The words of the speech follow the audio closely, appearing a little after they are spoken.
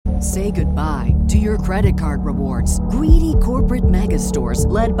Say goodbye to your credit card rewards. Greedy corporate mega stores,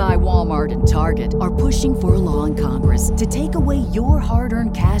 led by Walmart and Target, are pushing for a law in Congress to take away your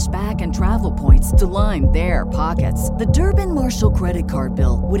hard-earned cash back and travel points to line their pockets. The Durbin-Marshall credit card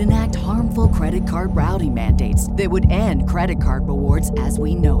bill would enact harmful credit card routing mandates that would end credit card rewards as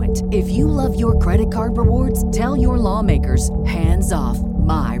we know it. If you love your credit card rewards, tell your lawmakers, hands off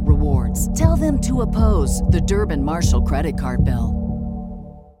my rewards. Tell them to oppose the Durbin-Marshall credit card bill.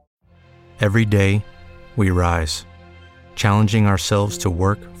 Every day, we rise, challenging ourselves to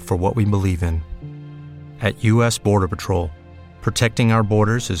work for what we believe in. At U.S. Border Patrol, protecting our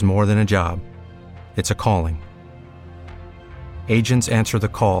borders is more than a job. It's a calling. Agents answer the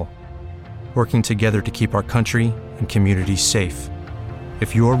call, working together to keep our country and communities safe.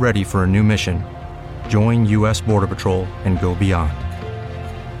 If you're ready for a new mission, join U.S. Border Patrol and go beyond.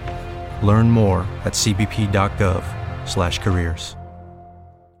 Learn more at cbp.gov/careers.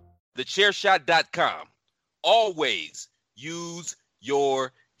 TheChairShot.com. Always use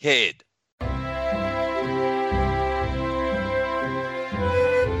your head.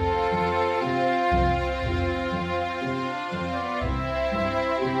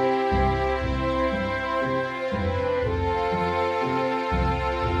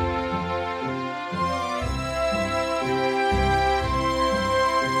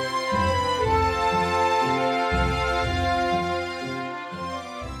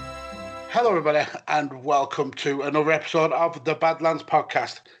 Hello, everybody, and welcome to another episode of the Badlands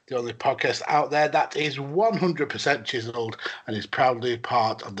podcast, the only podcast out there that is 100% chiseled and is proudly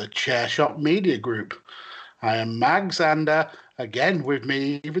part of the Chairshot Media Group. I am Mags, and again, with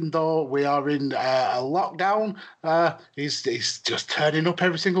me, even though we are in a lockdown, he's just turning up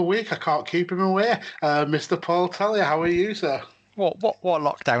every single week. I can't keep him away. Mr. Paul Tellier, how are you, sir? What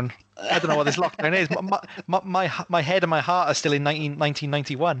lockdown? I don't know what this lockdown is. My head and my heart are still in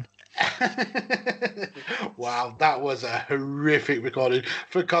 1991. Wow, that was a horrific recording.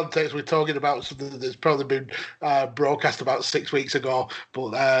 For context, we're talking about something that's probably been broadcast about 6 weeks ago.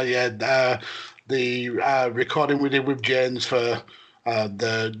 But the recording we did with James for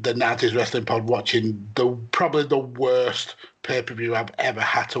the 90s Wrestling Pod, watching probably the worst pay-per-view I've ever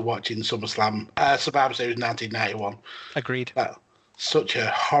had to watch in SummerSlam, Survivor Series 1991. Agreed. Such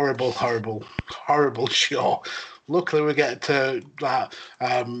a horrible show. Luckily, we get to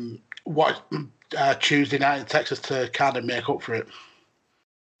watch Tuesday night in Texas to kind of make up for it.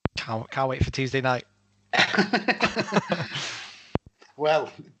 Can't wait for Tuesday night.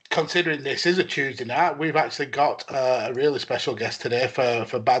 Well, considering this is a Tuesday night, we've actually got a really special guest today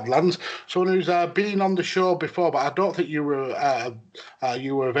for Badlands. Someone who's been on the show before, but I don't think you were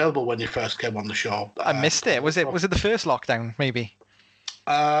available when you first came on the show. I missed it. Was it the first lockdown? Maybe.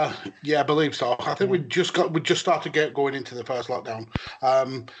 Yeah, I believe so. I think we just started going into the first lockdown.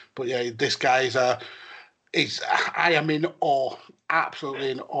 But yeah, this guy's I am in awe, absolutely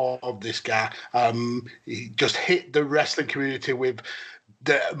in awe of this guy. He just hit the wrestling community with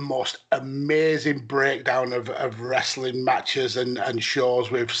the most amazing breakdown of wrestling matches and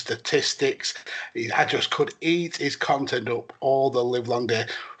shows with statistics. I just could eat his content up all the live long day.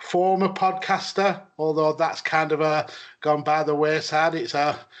 Former podcaster, although that's kind of gone by the wayside. It's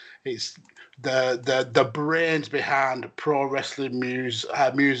the brains behind Pro Wrestling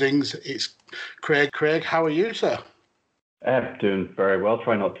Musings. It's Craig. Craig, how are you, sir? I'm doing very well.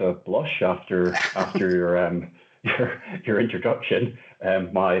 Try not to blush after your introduction.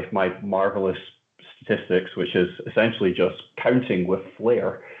 My marvelous statistics, which is essentially just counting with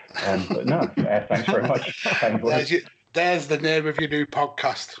flair. But no, thanks very much. There's the name of your new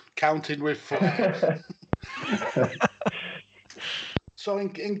podcast, Counting with Flair. So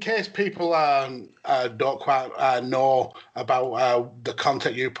in case people don't quite know about the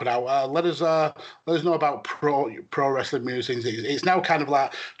content you put out, let us know about Pro Wrestling Musings. It's now kind of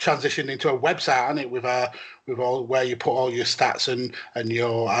like transitioned into a website, isn't it? With all where you put all your stats and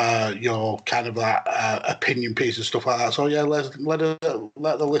your kind of like opinion piece and stuff like that. So yeah, let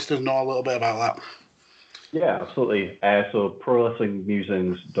the listeners know a little bit about that. Yeah, absolutely. So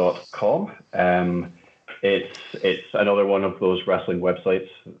prowrestlingmusings.com. It's another one of those wrestling websites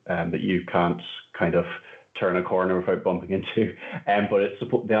that you can't kind of turn a corner without bumping into. But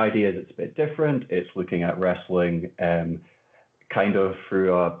the idea is it's a bit different. It's looking at wrestling kind of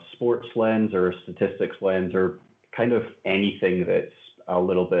through a sports lens or a statistics lens or kind of anything that's a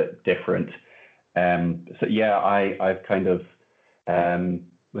little bit different. So yeah, I've kind of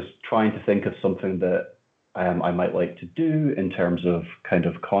was trying to think of something that I might like to do in terms of kind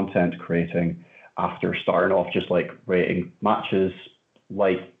of content creating after starting off just like rating matches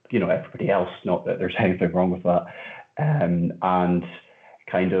like, everybody else, not that there's anything wrong with that. And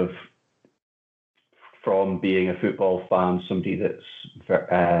kind of from being a football fan, somebody that's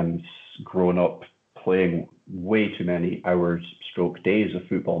grown up playing way too many hours, stroke days of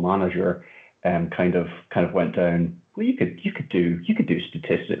Football Manager, kind of went down. Well, you could do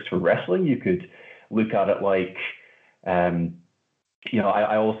statistics for wrestling. You could look at it like,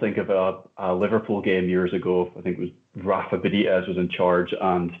 I always think of a Liverpool game years ago. I think it was Rafa Benitez was in charge,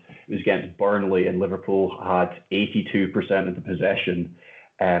 and it was against Burnley, and Liverpool had 82% of the possession.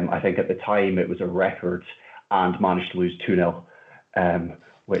 I think at the time it was a record, and managed to lose 2-0.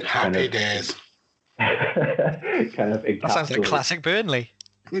 Which happy days. Kind of that sounds like classic Burnley.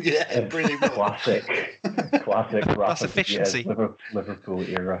 Yeah, pretty much. Classic. That's efficiency. Liverpool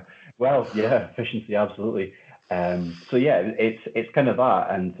era. Well, yeah, efficiency, absolutely. So yeah, it's kind of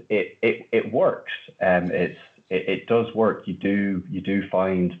that, and it works. It does work. You do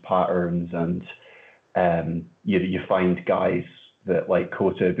find patterns, and you find guys that like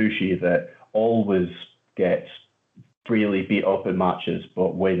Kota Ibushi that always gets really beat up in matches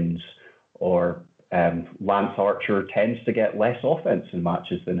but wins, or Lance Archer tends to get less offense in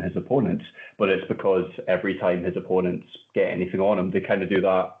matches than his opponents, but it's because every time his opponents get anything on him, they kind of do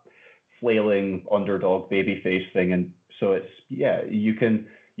that flailing underdog babyface thing, and so it's you can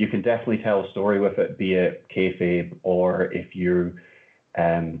definitely tell a story with it, be it kayfabe, or if you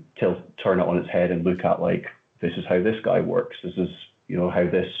turn it on its head and look at like, this is how this guy works. This is how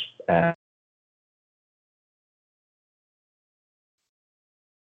this.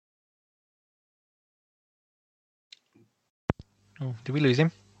 Oh, did we lose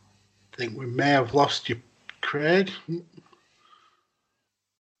him? I think we may have lost you, Craig. He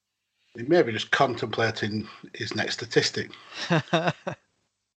may be just contemplating his next statistic.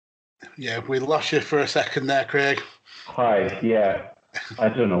 Yeah, we lost you for a second there, Craig. Hi, yeah. I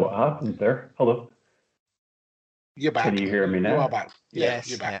don't know what happened there. Hello. You're back. Can you hear me now? You are back. Yes.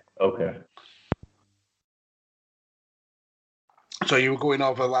 You're back. Yeah. Okay. So you were going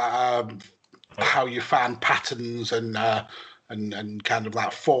over like how you find patterns and kind of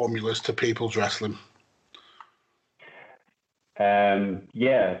like formulas to people's wrestling.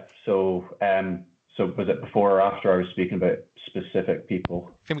 Yeah. So was it before or after I was speaking about specific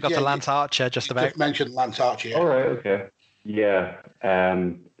people? I think we got to Lance Archer just about. Just mentioned Lance Archer. Yeah. All right. Okay. Yeah.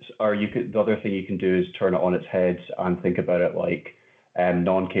 Or the other thing you can do is turn it on its head and think about it like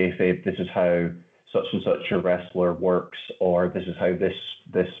non-kayfabe. This is how such and such a wrestler works, or this is how this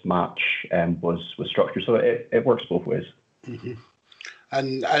match was structured. So it works both ways. Mm-hmm.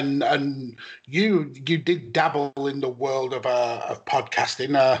 And you did dabble in the world of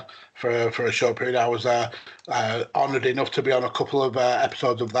podcasting for a short period. I was honoured enough to be on a couple of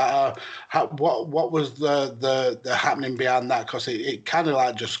episodes of that. What was the happening behind that? Because it kind of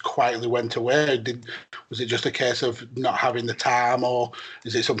like just quietly went away. Was it just a case of not having the time, or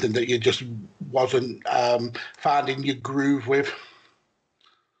is it something that you just wasn't finding your groove with?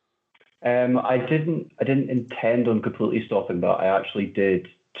 I didn't intend on completely stopping that. I actually did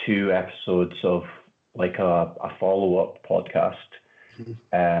 2 episodes of like a follow-up podcast.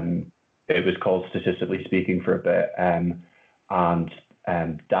 Mm-hmm. It was called Statistically Speaking for a bit. And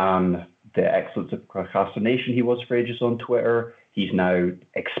Dan, the Excellence of Procrastination, he was for ages on Twitter. He's now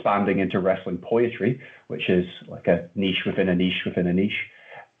expanding into wrestling poetry, which is like a niche within a niche within a niche.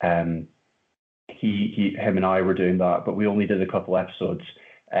 Him and I were doing that, but we only did a couple episodes.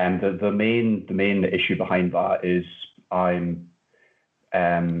 And the main issue behind that is I'm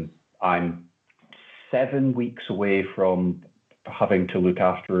 7 weeks away from having to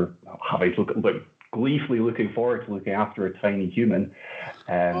gleefully looking forward to looking after a tiny human,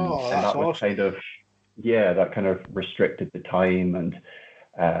 and that was awesome. That kind of restricted the time and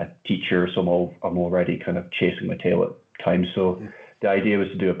teacher, so I'm already kind of chasing my tail at times. So the idea was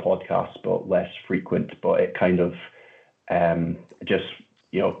to do a podcast, but less frequent. But it kind of just.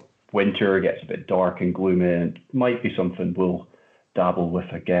 Winter gets a bit dark and gloomy, and it might be something we'll dabble with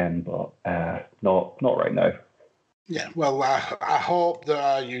again, but not right now. Yeah, well, I hope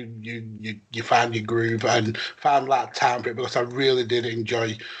that you find your groove and found that time for it, because I really did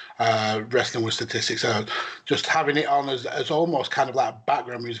enjoy wrestling with statistics. Just having it on as almost kind of like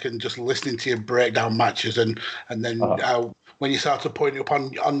background music and just listening to you break down matches, and then when you started putting it up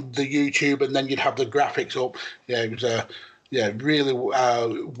on the YouTube, and then you'd have the graphics up. Yeah, it was really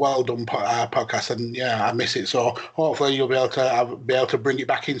well done podcast, and I miss it. So hopefully you'll be able to bring it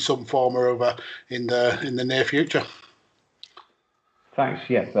back in some form or other in the near future. Thanks.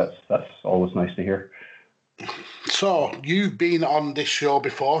 Yeah, that's always nice to hear. So you've been on this show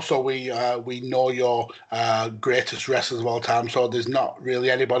before, so we know your greatest wrestlers of all time. So there's not really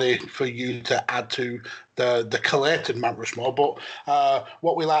anybody for you to add to the collated Mount Rushmore. But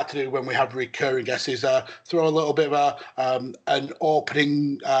what we like to do when we have recurring guests is throw a little bit of an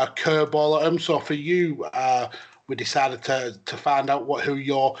opening curveball at them. So for you, we decided to find out who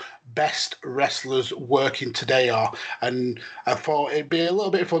your best wrestlers working today are, and I thought it'd be a little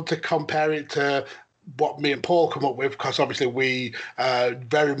bit fun to compare it to what me and Paul come up with, because obviously we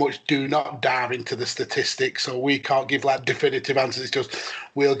very much do not dive into the statistics, so we can't give like definitive answers. It's just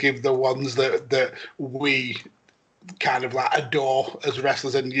we'll give the ones that we kind of like adore as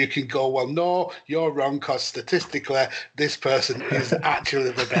wrestlers, and you can go, well, no, you're wrong, because statistically this person is actually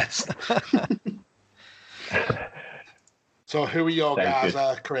the best. So who are your guys,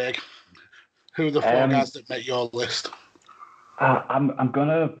 Craig? Who are the four guys that make your list? I'm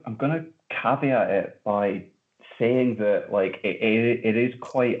gonna caveat it by saying that like it is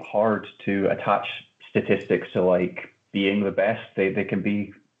quite hard to attach statistics to like being the best. They can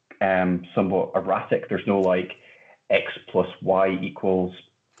be somewhat erratic. There's no like X plus Y equals,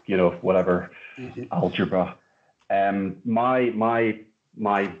 whatever algebra.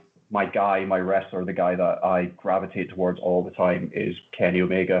 My guy, my wrestler, the guy that I gravitate towards all the time is Kenny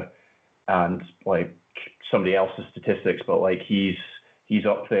Omega, and like somebody else's statistics, but like he's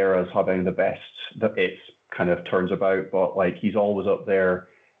up there as having the best that it kind of turns about, but like he's always up there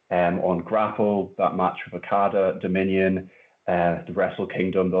on Grapple, that match with Okada, Dominion, the Wrestle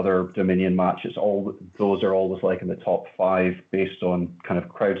Kingdom, the other Dominion matches. Those are always like in the top 5 based on kind of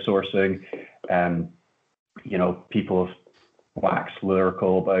crowdsourcing. People have waxed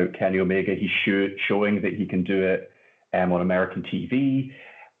lyrical about Kenny Omega. He's showing that he can do it on American TV.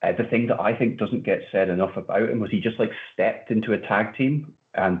 The thing that I think doesn't get said enough about him was he just like stepped into a tag team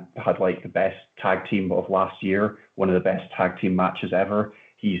and had like the best tag team of last year, one of the best tag team matches ever.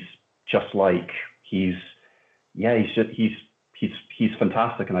 He's just like he's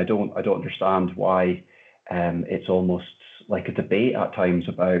fantastic, and I don't understand why it's almost like a debate at times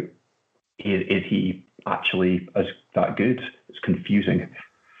about is he actually as that good? It's confusing.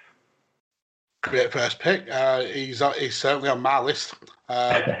 Great first pick. He's certainly on my list,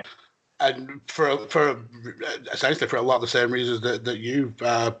 and for essentially for a lot of the same reasons that you've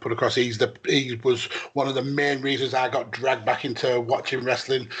put across. He was one of the main reasons I got dragged back into watching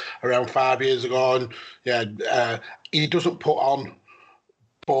wrestling around 5 years ago. And he doesn't put on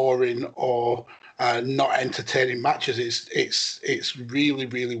boring or not entertaining matches. It's really,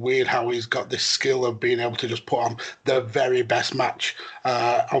 really weird how he's got this skill of being able to just put on the very best match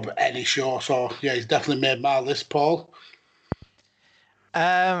of any show. So yeah, he's definitely made my list. Paul?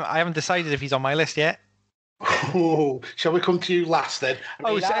 I haven't decided if he's on my list yet. Oh, shall we come to you last then?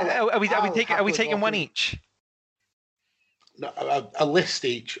 Are we taking one each? No, a list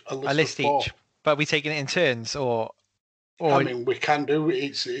each. A list each. But are we taking it in turns or? I mean, we can do.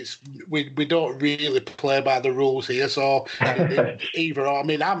 We don't really play by the rules here, so either or. I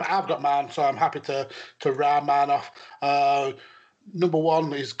mean, I've got mine, so I'm happy to round mine off. Number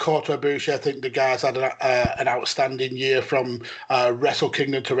one is Kota Ibushi. I think the guy's had an outstanding year from Wrestle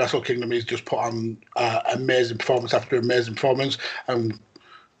Kingdom to Wrestle Kingdom. He's just put on amazing performance after amazing performance. And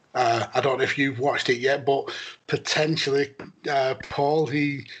I don't know if you've watched it yet, but potentially, Paul,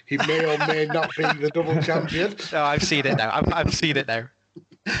 he may or may not be the double champion. No, I've seen it now. I've seen it now.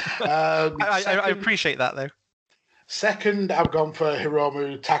 I appreciate that, though. Second, I've gone for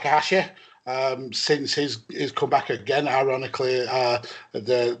Hiromu Takahashi. Since his comeback again, ironically,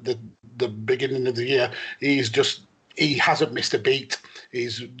 the beginning of the year, he hasn't missed a beat.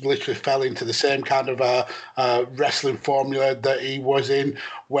 He's literally fell into the same kind of wrestling formula that he was in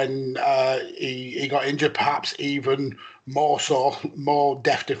when he got injured, perhaps even more so, more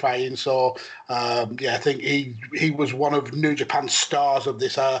death-defying. So, I think he was one of New Japan's stars of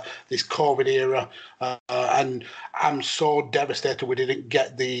this COVID era. And I'm so devastated we didn't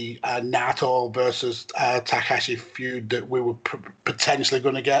get the Naito versus Takahashi feud that we were potentially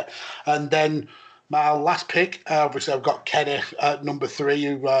going to get. And then my last pick, obviously I've got Kenny at number 3,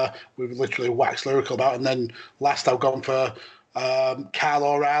 who we've literally waxed lyrical about. And then last I've gone for Kyle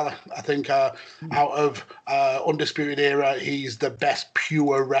O'Reilly. I think out of Undisputed Era, he's the best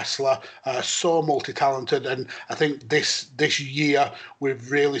pure wrestler, so multi-talented. And I think this year we've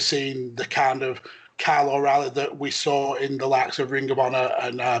really seen the kind of Kyle O'Reilly that we saw in the likes of Ring of Honor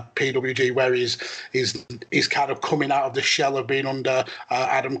and PWG, where he's kind of coming out of the shell of being under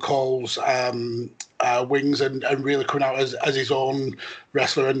Adam Cole's wings and really coming out as his own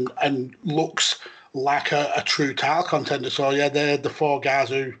wrestler and looks like a true title contender. So yeah, they're the 4 guys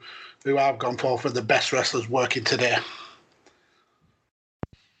who who I've gone for the best wrestlers working today.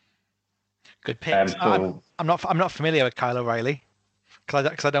 Good picks. I'm not familiar with Kyle O'Reilly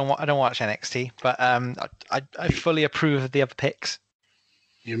because I don't watch NXT, but I fully approve of the other picks.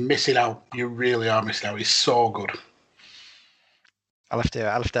 You're missing out. You really are missing out. He's so good. I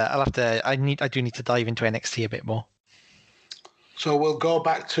do need to dive into NXT a bit more. So we'll go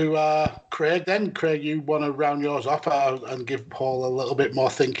back to Craig then. Craig, you want to round yours off and give Paul a little bit more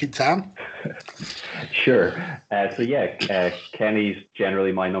thinking time? Sure. Kenny's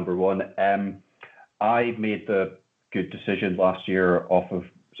generally my number one. I made the good decision last year off of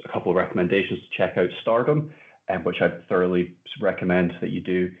a couple of recommendations to check out Stardom, which I'd thoroughly recommend that you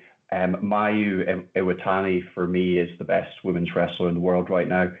do. Mayu Iwatani, for me, is the best women's wrestler in the world right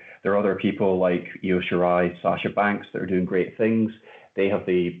now. There are other people like Io Shirai, Sasha Banks that are doing great things. They have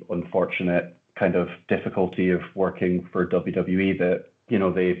the unfortunate kind of difficulty of working for WWE that,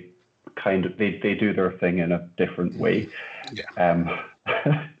 they do their thing in a different way. Yeah.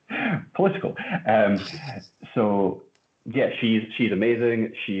 Political. She's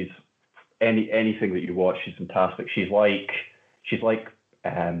amazing. She's anything that you watch, she's fantastic. She's like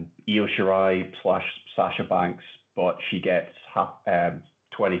Io Shirai / Sasha Banks, but she gets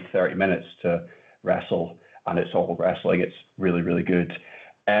 20-30 minutes to wrestle, and it's all wrestling. It's really, really good.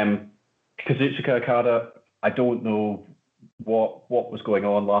 Kazuchika Okada, I don't know what was going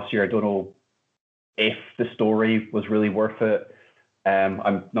on last year. I don't know if the story was really worth it.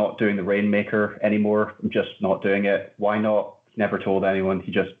 I'm not doing the Rainmaker anymore. I'm just not doing it. Why not? Never told anyone.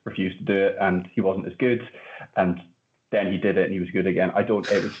 He just refused to do it, and he wasn't as good. And then he did it, and he was good again.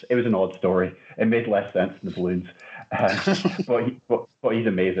 It was an odd story. It made less sense than the balloons. But he's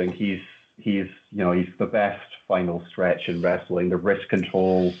amazing. He's the best final stretch in wrestling. The wrist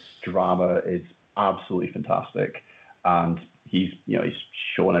control drama is absolutely fantastic, and he's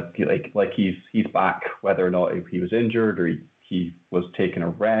showing it like he's back, whether or not he was injured or he was taking a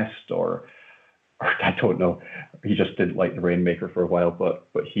rest or I don't know. He just didn't like the Rainmaker for a while, but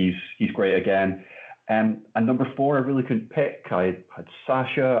he's great again. And number 4, I really couldn't pick. I had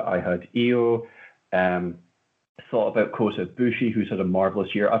Sasha, I had Io. Thought about Kota Ibushi, who's had a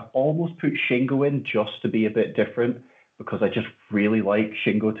marvelous year. I've almost put Shingo in just to be a bit different because I just really like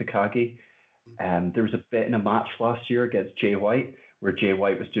Shingo Takagi. There was a bit in a match last year against Jay White where Jay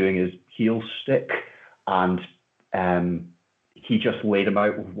White was doing his heel stick, and he just laid him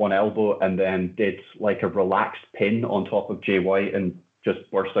out with one elbow and then did like a relaxed pin on top of Jay White and just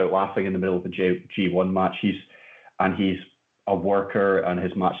burst out laughing in the middle of a G1 match. He's a worker and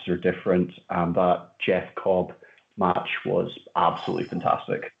his matches are different. And that Jeff Cobb match was absolutely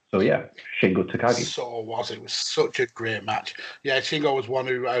fantastic. So yeah, Shingo Takagi. So it was such a great match. Yeah, Shingo was one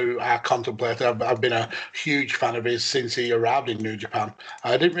who I contemplated. I've been a huge fan of his since he arrived in New Japan.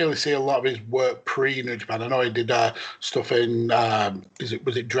 I didn't really see a lot of his work pre-New Japan. I know he did stuff in was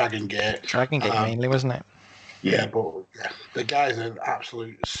it Dragon Gate? Dragon Gate mainly, wasn't it? Yeah, but the guy's an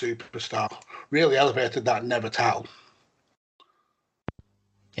absolute superstar. Really elevated that Never title.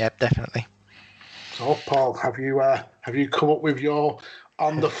 Yep, definitely. So, Paul, have you come up with your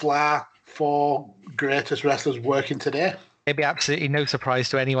on the fly 4 greatest wrestlers working today? Maybe absolutely no surprise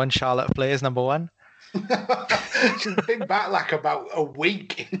to anyone. Charlotte Flair is number 1. She's been back like about a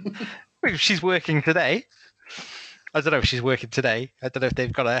week. She's working today. I don't know if she's working today. I don't know if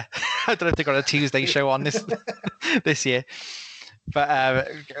they've got a Tuesday show on this year. But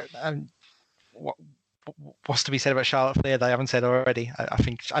what's to be said about Charlotte Flair that I haven't said already? I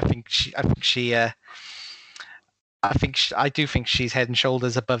do think she's head and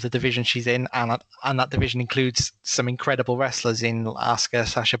shoulders above the division she's in, and that division includes some incredible wrestlers in Asuka,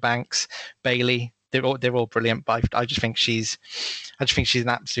 Sasha Banks, Bayley. They're all brilliant, but I just think she's an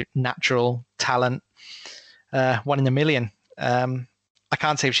absolute natural talent, 1 in a million. I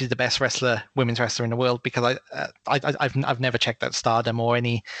can't say if she's the best women's wrestler in the world because I've never checked out Stardom or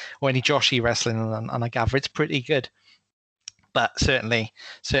any Joshi wrestling, and I gather it's pretty good. But certainly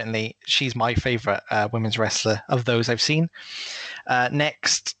she's my favorite women's wrestler of those I've seen.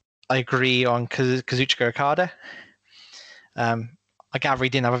 Next, I agree on Kazuchika Okada. I gather he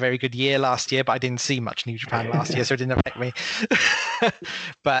didn't have a very good year last year, but I didn't see much New Japan last year, so it didn't affect me.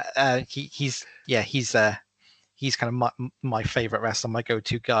 But he's kind of my favorite wrestler, my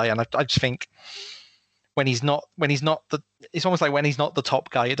go-to guy, and I just think when he's not it's almost like when he's not the top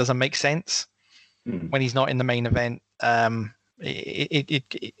guy, it doesn't make sense. When he's not in the main event,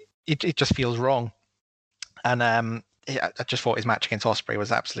 it just feels wrong. And I just thought his match against Ospreay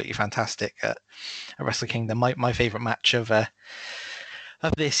was absolutely fantastic at Wrestle Kingdom. My favorite match of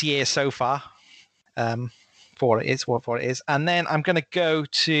this year so far. for what it is. And then I'm going to go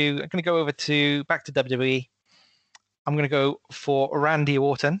over to back to WWE. I'm going to go for Randy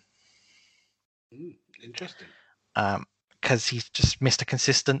Orton. Interesting. Because he's just Mr.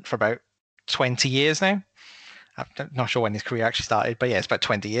 Consistent for about 20 years now. I'm not sure when his career actually started, but yeah, it's about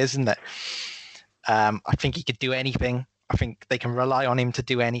 20 years, isn't it? I think he could do anything. I think they can rely on him to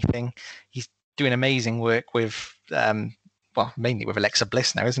do anything. He's doing amazing work with, mainly with Alexa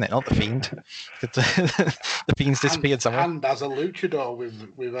Bliss now, isn't it? Not the Fiend. The Fiend's disappeared somewhere. And as a luchador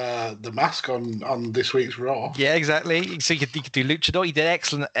with the mask on this week's Raw. Yeah, exactly. So he could do luchador. He did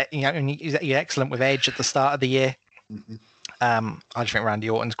excellent. And he's excellent with Edge at the start of the year. Mm-hmm. I just think Randy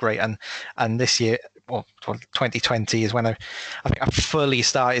Orton's great, and this year, 2020 is when I think I fully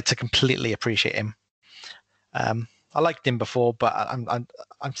started to completely appreciate him. I liked him before, but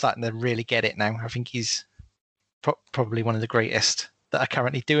I'm starting to really get it now. I think he's probably one of the greatest that are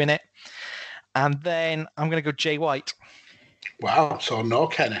currently doing it. And then I'm going to go Jay White. Wow, so no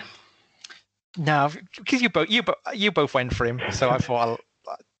Kenny. No, because you both went for him, so I thought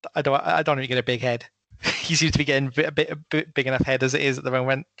I don't really get a big head. He seems to be getting a bit big enough head as it is at the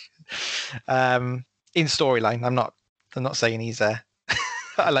moment. In storyline, I'm not saying he's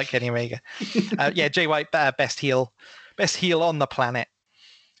I like Kenny Omega. Jay White, best heel on the planet.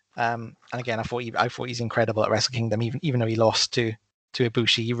 And again, I thought he's incredible at Wrestle Kingdom, even though he lost to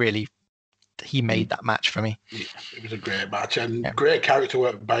Ibushi. He made that match for me. Yeah, it was a great match and great character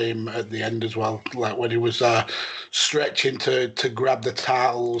work by him at the end as well. Like when he was stretching to grab the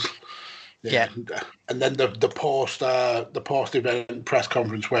titles. Yeah. And then the post event press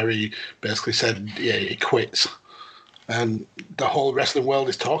conference where he basically said he quits. And the whole wrestling world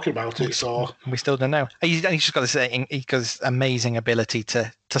is talking about it. So we still don't know. He's just got this amazing ability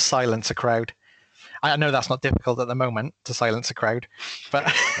to silence a crowd. I know that's not difficult at the moment to silence a crowd,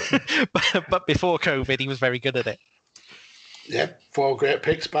 but but before COVID, he was very good at it. Yeah, 4 great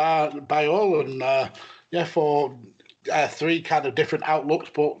picks by all, and for 3 kind of different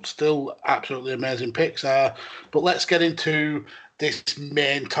outlooks, but still absolutely amazing picks. But let's get into this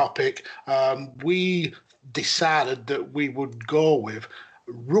main topic. We decided that we would go with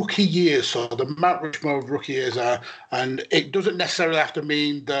rookie years, so the Mount Rushmore of rookie years, and it doesn't necessarily have to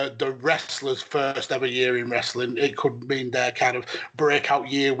mean the wrestler's first ever year in wrestling. It could mean their kind of breakout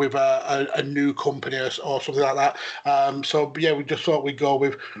year with a new company or something like that. We just thought we'd go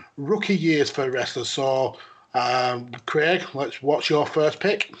with rookie years for wrestlers. So, Craig, what's your first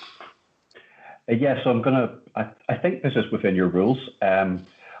pick? So I think this is within your rules.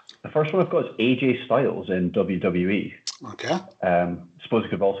 The first one I've got is AJ Styles in WWE. Okay. Suppose I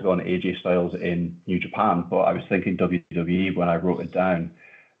could have also gone AJ Styles in New Japan, but I was thinking WWE when I wrote it down.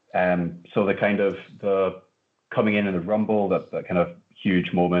 So the coming in the Rumble, that kind of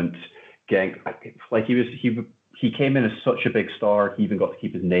huge moment, getting like he came in as such a big star. He even got to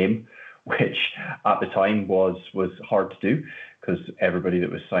keep his name, which at the time was hard to do because everybody that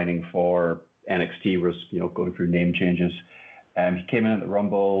was signing for NXT was going through name changes. He came in at the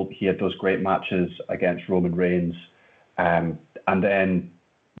Rumble. He had those great matches against Roman Reigns. And then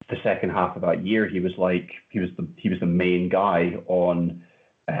the second half of that year, he was the main guy on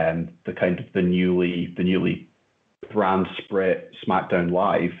the newly brand split SmackDown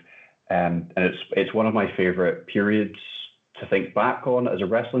Live, and it's one of my favorite periods to think back on as a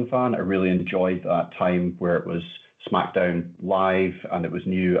wrestling fan. I really enjoyed that time where it was SmackDown Live and it was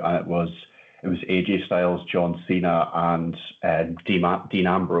new and it was AJ Styles, John Cena, and Dean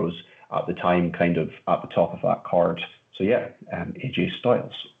Ambrose at the time, kind of at the top of that card. So AJ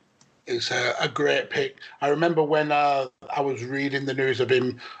Styles. It's a great pick. I remember when I was reading the news of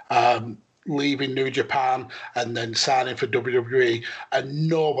him leaving New Japan and then signing for WWE, and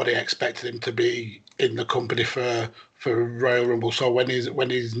nobody expected him to be in the company for Royal Rumble. So when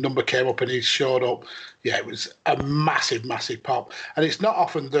his number came up and he showed up, it was a massive, massive pop. And it's not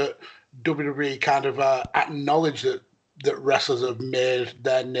often that WWE kind of acknowledge that wrestlers have made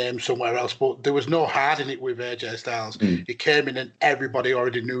their name somewhere else, but there was no hiding it with AJ Styles. He came in and everybody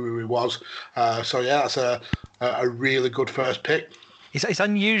already knew who he was. That's a really good first pick. It's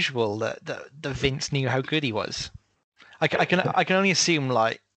unusual that Vince knew how good he was. I can only assume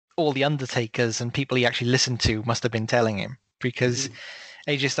like all the Undertakers and people he actually listened to must have been telling him, because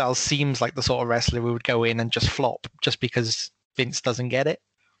AJ Styles seems like the sort of wrestler who would go in and just flop just because Vince doesn't get it.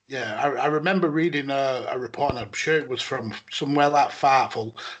 Yeah, I remember reading a report, and I'm sure it was from somewhere like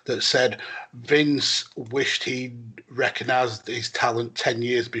Fartful, that said Vince wished he'd recognised his talent 10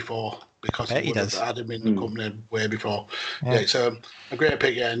 years before, because he would have had him in the company way before. Yeah, it's a great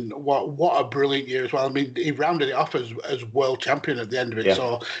pick, and what a brilliant year as well. I mean, he rounded it off as world champion at the end of it,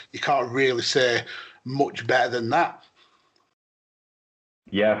 so you can't really say much better than that.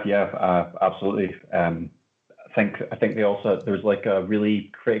 Yeah, absolutely. I think they also, there's like a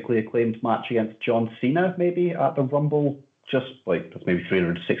really critically acclaimed match against John Cena maybe at the Rumble, just like that's maybe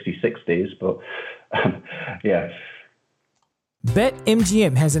 366 days, but yeah.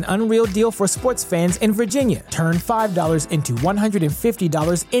 BetMGM has an unreal deal for sports fans in Virginia. Turn $5 into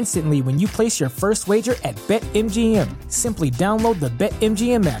 $150 instantly when you place your first wager at BetMGM. Simply download the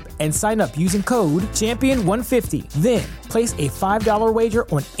BetMGM app and sign up using code Champion150. Then, place a $5 wager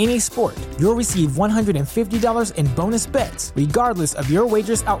on any sport. You'll receive $150 in bonus bets, regardless of your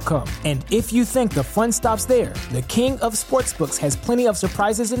wager's outcome. And if you think the fun stops there, the king of sportsbooks has plenty of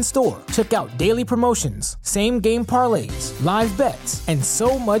surprises in store. Check out daily promotions, same-game parlays, live bets, and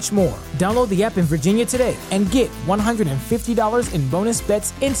so much more. Download the app in Virginia today and get $150 in bonus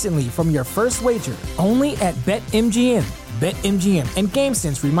bets instantly from your first wager. Only at BetMGM. BetMGM and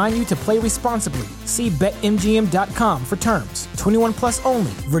GameSense remind you to play responsibly. See BetMGM.com for terms. 21 plus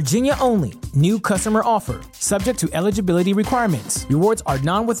only. Virginia only. New customer offer. Subject to eligibility requirements. Rewards are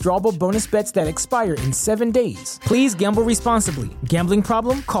non-withdrawable bonus bets that expire in 7 days. Please gamble responsibly. Gambling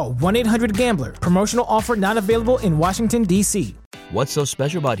problem? Call 1-800-GAMBLER. Promotional offer not available in Washington, D.C. What's so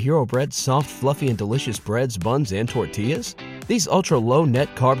special about Hero Bread's soft, fluffy, and delicious breads, buns, and tortillas? These ultra-low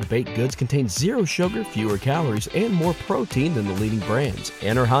net-carb baked goods contain zero sugar, fewer calories, and more protein than the leading brands,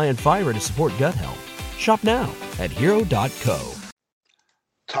 and are high in fiber to support gut health. Shop now at hero.co.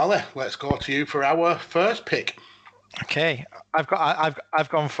 Tolly, let's go to you for our first pick. Okay, I've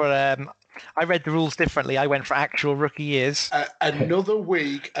gone for. I read the rules differently. I went for actual rookie years. Another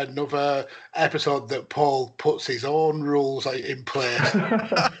week, another episode that Paul puts his own rules in place.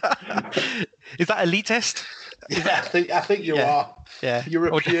 Is that elitist? Yeah, I think you are. Yeah, you're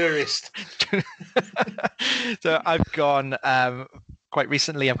a purist. So I've gone quite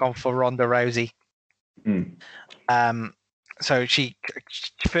recently. I've gone for Ronda Rousey. So she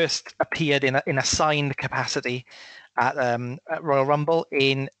first appeared in a signed capacity at Royal Rumble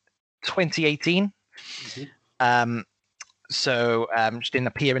in 2018. Mm-hmm. So she didn't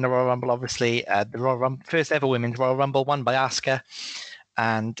appear in the Royal Rumble, obviously. The Royal Rumble, first ever women's Royal Rumble, won by Asuka,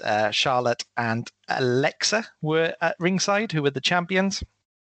 and Charlotte and Alexa were at ringside, who were the champions.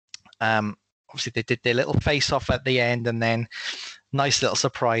 Obviously, they did their little face-off at the end, and then nice little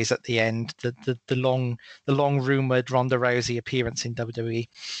surprise at the end. The long rumored Ronda Rousey appearance in WWE,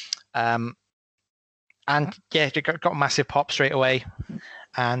 and yeah, she got a massive pop straight away.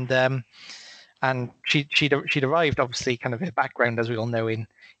 And she'd arrived, obviously, kind of her background, as we all know, in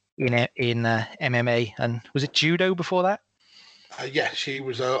MMA, and was it judo before that? Yeah, she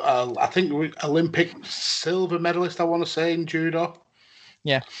was I think Olympic silver medalist, I want to say, in judo.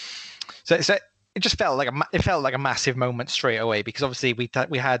 Yeah, so it just felt like a massive moment straight away, because obviously we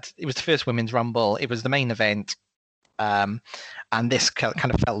had it was the first women's Rumble, it was the main event, and this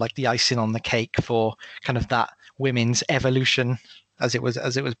kind of felt like the icing on the cake for kind of that women's evolution, as it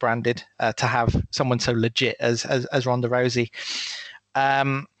was branded, to have someone so legit as Ronda Rousey.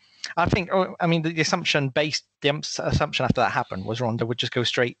 I think, the assumption after that happened was Ronda would just go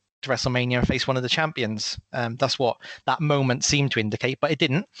straight to WrestleMania and face one of the champions. That's what that moment seemed to indicate, but it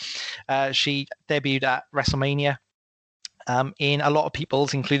didn't. She debuted at WrestleMania in a lot of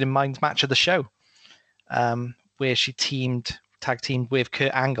people's, including mine's, match of the show, where she tag teamed with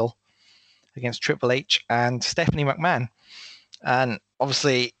Kurt Angle against Triple H and Stephanie McMahon. And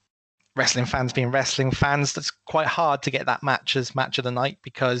obviously, wrestling fans being wrestling fans, that's quite hard to get that match as match of the night,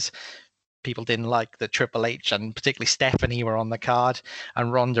 because people didn't like that Triple H and particularly Stephanie were on the card,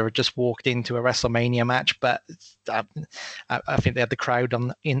 and Ronda had just walked into a WrestleMania match. But I think they had the crowd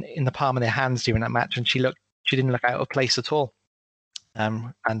in the palm of their hands during that match, and she didn't look out of place at all.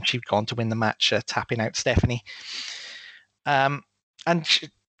 And she'd gone to win the match, tapping out Stephanie. And she,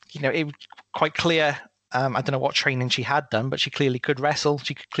 it was quite clear. I don't know what training she had done, but she clearly could wrestle.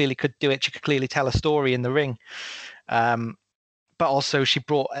 She clearly could do it. She could clearly tell a story in the ring. But also she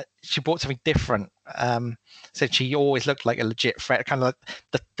brought something different. Said she always looked like a legit threat, kind of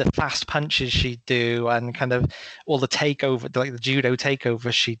like the fast punches she'd do, and kind of all the takeover, like the judo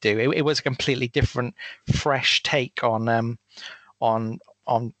takeovers she'd do. It was a completely different, fresh take on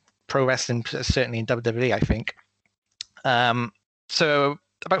pro wrestling, certainly in WWE, I think. So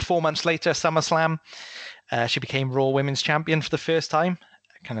about 4 months later, SummerSlam, she became Raw Women's Champion for the first time,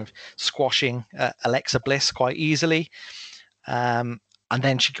 kind of squashing Alexa Bliss quite easily. And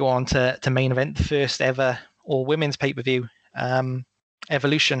then she'd go on to main event the first ever all women's pay-per-view,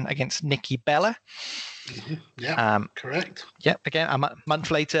 Evolution, against Nikki Bella. Yeah, correct. Yep. Again, a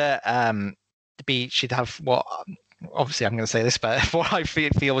month later, she'd have obviously I'm going to say this, but what I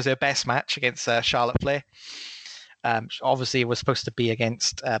feel was her best match against Charlotte Flair. Obviously, it was supposed to be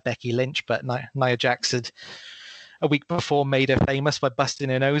against Becky Lynch, but Nia Jax had a week before made her famous by busting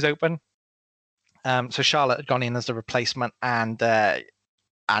her nose open. So Charlotte had gone in as the replacement, and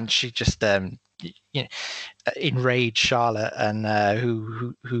she just enraged Charlotte, and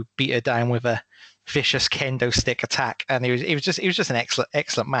who beat her down with a vicious kendo stick attack, and it was just an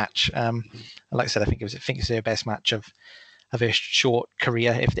excellent match. And like I said, I think it was her best match of her short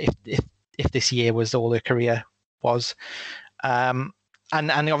career, if this year was all her career was. And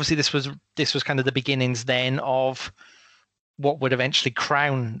obviously this was kind of the beginnings then of what would eventually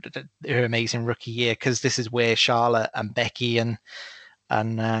crown her amazing rookie year, because this is where Charlotte and Becky and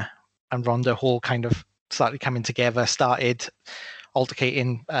Ronda all kind of started coming together, started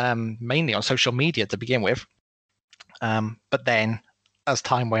altercating mainly on social media to begin with. But then as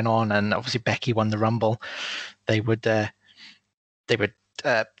time went on, and obviously Becky won the Rumble, they would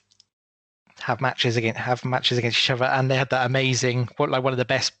have matches against each other, and they had that amazing, one of the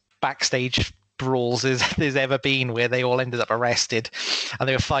best backstage brawls there's ever been, where they all ended up arrested and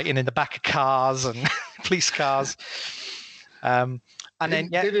they were fighting in the back of cars and police cars. And then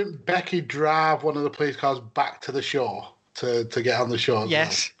didn't Becky drive one of the police cars back to the shore to get on the shore?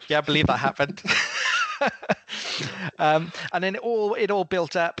 Yes, yeah, I believe that happened. And then it all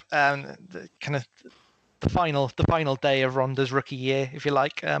built up. The final day of Ronda's rookie year, if you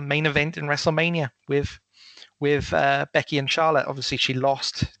like, main event in WrestleMania with Becky and Charlotte. Obviously, she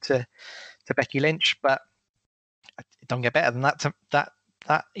lost to Becky Lynch, but it don't get better than that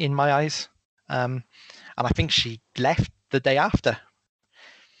in my eyes. And I think she left the day after.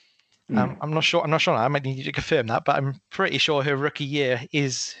 I'm not sure. I might need you to confirm that, but I'm pretty sure her rookie year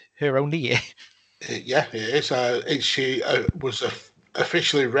is her only year. Yeah, it is. She was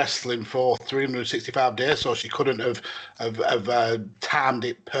officially wrestling for 365 days, so she couldn't have timed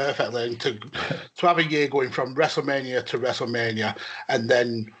it perfectly. And to have a year going from WrestleMania to WrestleMania, and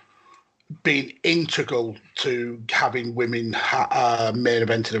then being integral to having women main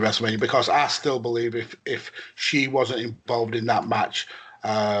event in the WrestleMania, because I still believe if she wasn't involved in that match,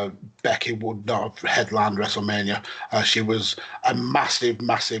 Becky would not have headlined WrestleMania. She was a massive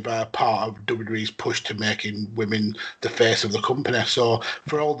part of WWE's push to making women the face of the company. So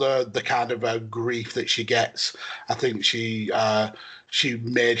for all the kind of grief that she gets, I think she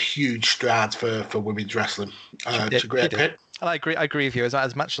made huge strides for women's wrestling. It's a great pick. And I agree with you.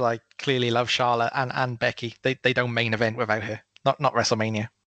 As much as I clearly love Charlotte and Becky, they don't main event without her. Not WrestleMania.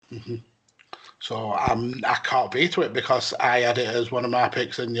 Mm-hmm. So I can't veto it, because I had it as one of my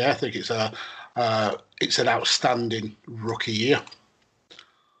picks, and yeah, I think it's an outstanding rookie year.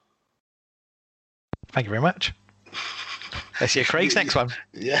 Thank you very much. Let's hear Craig's next one.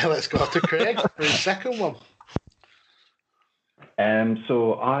 Yeah, let's go to Craig for his second one.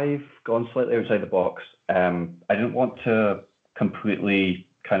 So I've gone slightly outside the box. I didn't want to completely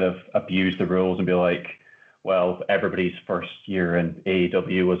kind of abuse the rules and be like, well, everybody's first year in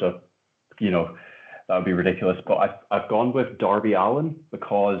AEW was that would be ridiculous. But I've gone with Darby Allin,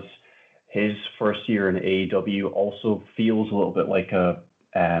 because his first year in AEW also feels a little bit like a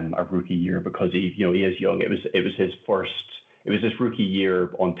rookie year, because he is young. It was his rookie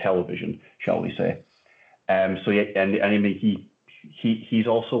year on television, shall we say? So yeah, and I mean he's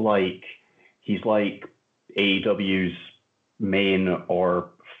also like AEW's main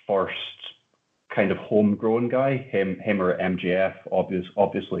or first kind of homegrown guy, him or MJF,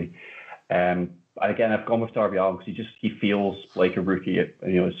 obviously. Again, I've gone with Darby Allin because he feels like a rookie,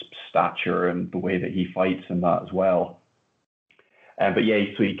 his stature and the way that he fights and that as well. But yeah,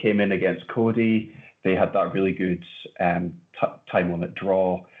 so he came in against Cody. They had that really good time limit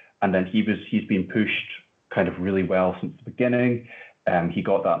draw, and then he's been pushed kind of really well since the beginning. He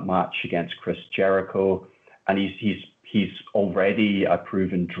got that match against Chris Jericho, and he's already a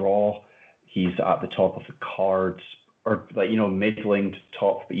proven draw. He's at the top of the cards, or middling to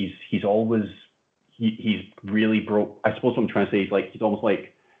top, but he's always he's really broke. I suppose what I'm trying to say is he's almost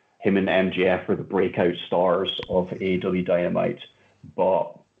like him and MJF are the breakout stars of AEW Dynamite,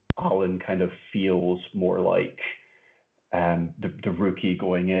 but Allin kind of feels more like the rookie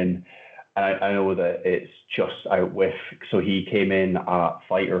going in. And I know that it's just out with, so he came in at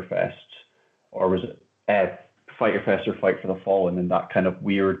Fyter Fest, or was it Fyter Fest or Fight for the Fallen, in that kind of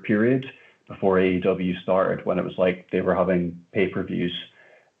weird period before AEW started, when it was like they were having pay-per-views.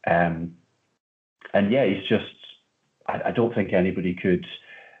 And yeah, he's just, I don't think anybody could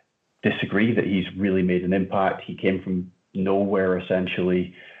disagree that he's really made an impact. He came from nowhere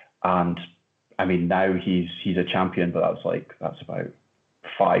essentially, and I mean now he's a champion, but that's about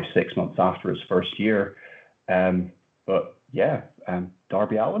 5-6 months after his first year. But yeah,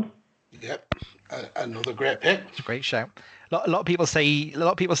 Darby Allin. Yep, another great pick. It's a great shout. A lot of people say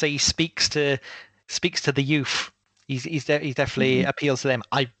he speaks to the youth. He's definitely appeals to them.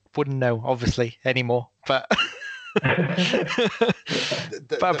 I wouldn't know obviously anymore, but but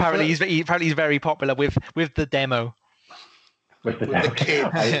apparently he's very popular with the demo. With the kids.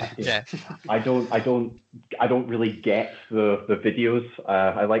 I don't really get the videos.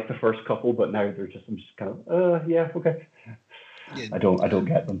 I like the first couple, but now I'm just kind of yeah, okay. Yeah. I don't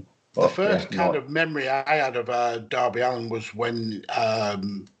get them. But, the first of memory I had of Darby Allin was when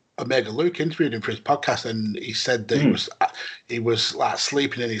Omega Luke interviewed him for his podcast, and he said that he was like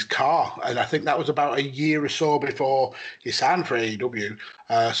sleeping in his car, and I think that was about a year or so before he signed for AEW.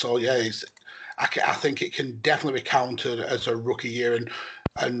 So yeah, I think it can definitely be counted as a rookie year,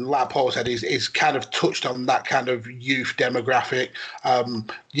 and like Paul said, he's kind of touched on that kind of youth demographic.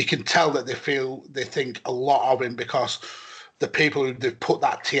 You can tell that they think a lot of him because the people who they've put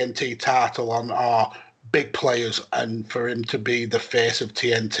that TNT title on are big players, and for him to be the face of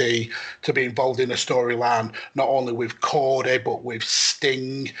TNT, to be involved in a storyline not only with Cody but with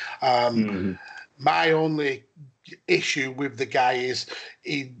Sting. My only issue with the guy is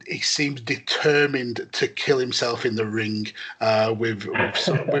he seems determined to kill himself in the ring with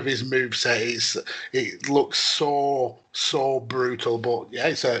his moveset. It looks so brutal, but yeah,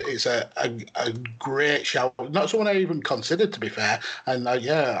 it's a great shout. Not someone I even considered, to be fair, and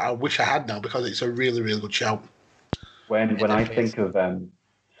I wish I had now because it's a really, really good shout. When I think of when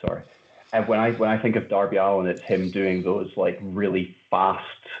I think of Darby Allin, it's him doing those like really fast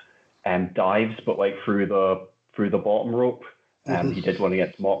dives, but like through the bottom rope. He did one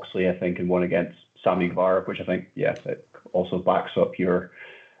against Moxley, I think, and one against Sammy Guevara, which I think, it also backs up your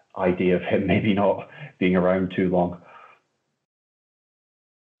idea of him maybe not being around too long.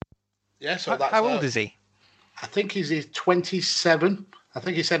 Yeah, so how old is he? I think he's 27. I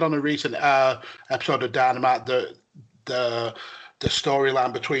think he said on a recent episode of Dynamite that the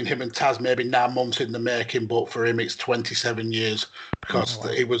storyline between him and Taz maybe 9 months in the making, but for him it's 27 years because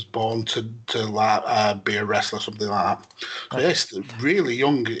he was born to be a wrestler, something like that. So he's really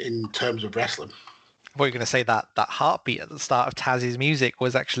young in terms of wrestling. What are you going to say, that heartbeat at the start of Taz's music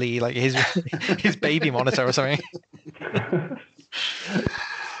was actually like his baby monitor or something?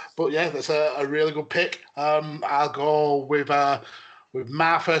 But yeah, that's a really good pick. I'll go with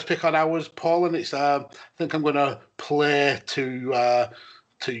my first pick on ours, Paul, and it's I think I'm going to play to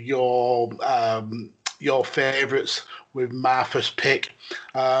your favourites with my first pick.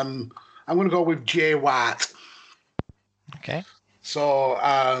 I'm going to go with Jay White. Okay. So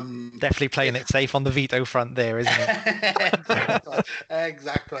definitely playing it safe on the veto front there, isn't it?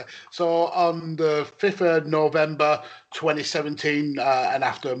 Exactly. So on the 5th of November 2017, and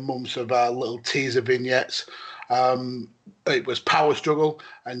after months of little teaser vignettes, it was Power Struggle,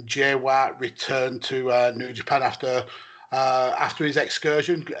 and Jay White returned to New Japan after his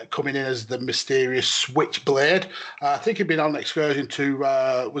excursion, coming in as the mysterious Switchblade. I think he'd been on an excursion to,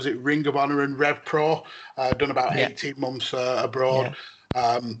 was it Ring of Honor and Rev Pro, done about 18 months abroad,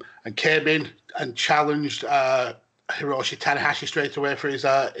 and came in and challenged Hiroshi Tanahashi straight away for his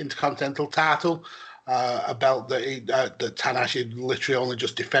Intercontinental title, a belt that Tanahashi literally only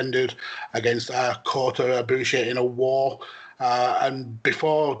just defended against Kota Ibushi in a war. And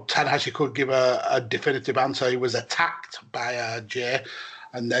before Tanahashi could give a definitive answer, he was attacked by Jay.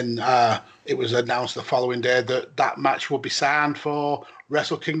 And then it was announced the following day that match would be signed for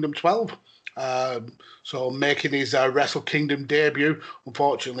Wrestle Kingdom 12. So making his Wrestle Kingdom debut,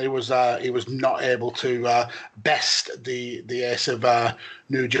 unfortunately, he was not able to best the ace of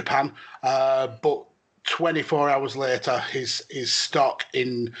New Japan. But 24 hours later, his stock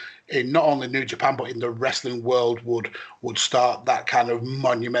in not only New Japan but in the wrestling world would start that kind of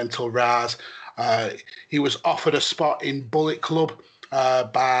monumental rise. He was offered a spot in Bullet Club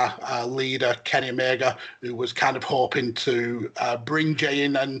by leader Kenny Omega, who was kind of hoping to bring Jay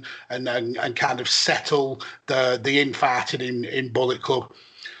in and kind of settle the infighting in Bullet Club.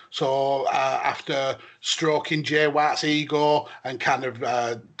 So after stroking Jay White's ego and kind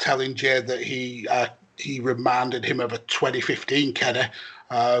of telling Jay that he reminded him of a 2015 Kenny,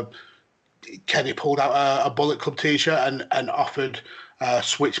 Kenny pulled out a Bullet Club t-shirt and offered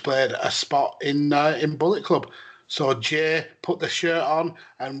Switchblade a spot in Bullet Club. So Jay put the shirt on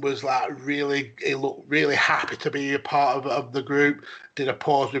and was he looked really happy to be a part of the group, did a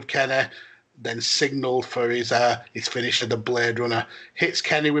pose with Kenny, then signaled for his finisher, the Blade Runner, hits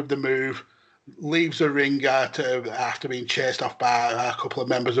Kenny with the move, leaves the ring after being chased off by a couple of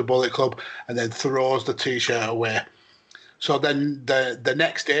members of Bullet Club, and then throws the t-shirt away. So then the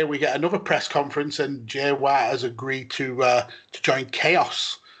next day we get another press conference, and Jay White has agreed to join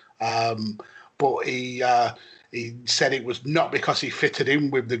Chaos, but he said it was not because he fitted in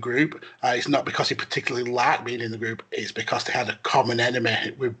with the group. It's not because he particularly liked being in the group. It's because they had a common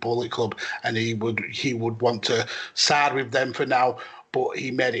enemy with Bullet Club, and he would want to side with them for now. But he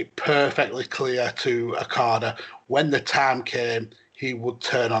made it perfectly clear to Okada when the time came, he would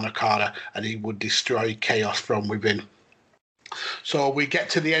turn on Okada and he would destroy Chaos from within. So we get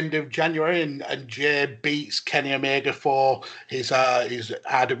to the end of January, and Jay beats Kenny Omega for his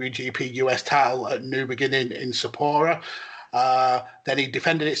IWGP US title at New Beginning in Sapporo. Then he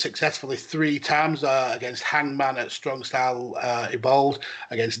defended it successfully 3 times against Hangman at Strong Style Evolved,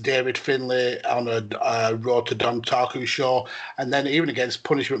 against David Finlay on a Road to Don Taku show, and then even against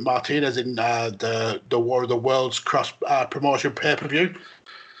Punishment Martinez in the War of the Worlds cross promotion pay-per-view.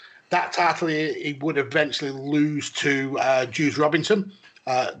 That title he would eventually lose to Juice Robinson,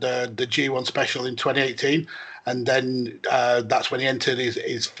 the G1 special in 2018. And then that's when he entered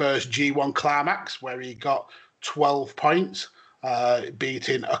his first G1 climax, where he got 12 points,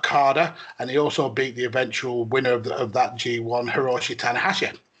 beating Okada. And he also beat the eventual winner of that G1, Hiroshi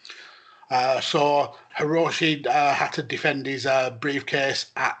Tanahashi. So Hiroshi had to defend his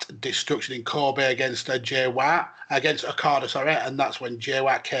briefcase at Destruction in Kobe against against Okada, and that's when Jay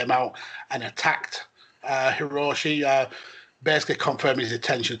White came out and attacked Hiroshi, basically confirming his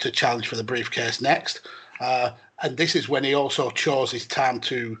intention to challenge for the briefcase next. And this is when he also chose his time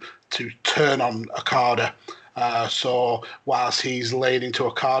to turn on Okada. So whilst he's laying into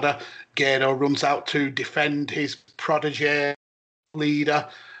Okada, Gedo runs out to defend his protege leader.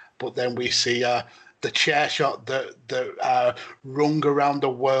 But then we see the chair shot that rung around the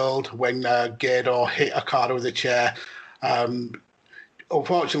world when Gedo hit Okada with a chair.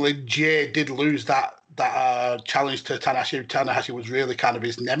 Unfortunately, Jay did lose that challenge to Tanahashi. Tanahashi was really kind of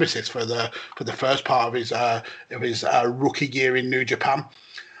his nemesis for the first part of his rookie year in New Japan.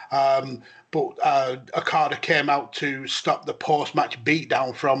 But Okada came out to stop the post-match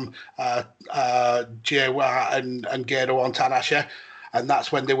beatdown from Jay White and Gedo on Tanahashi. And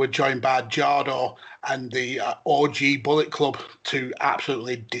that's when they were joined by Jado and the OG Bullet Club to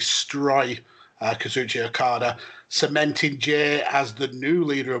absolutely destroy Kazuchika Okada, cementing Jay as the new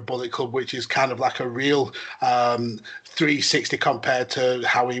leader of Bullet Club, which is kind of like a real 360 compared to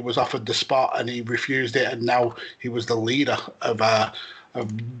how he was offered the spot and he refused it, and now he was the leader of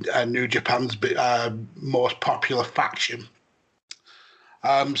New Japan's most popular faction.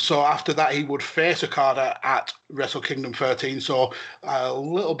 So after that, he would face Okada at Wrestle Kingdom 13. So a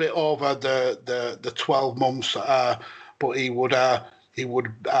little bit over the 12 months, but he would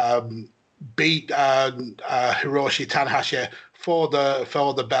beat Hiroshi Tanahashi for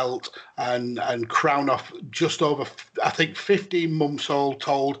the belt and crown off just over, I think, 15 months old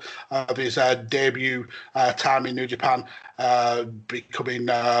told of his debut time in New Japan, becoming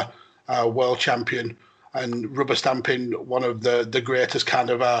world champion. And rubber stamping one of the greatest kind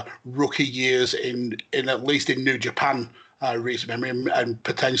of rookie years in at least in New Japan recent memory, and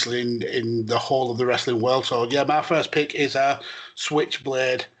potentially in the whole of the wrestling world. So yeah, my first pick is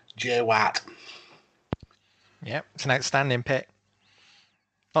Switchblade Jay White. Yeah, it's an outstanding pick.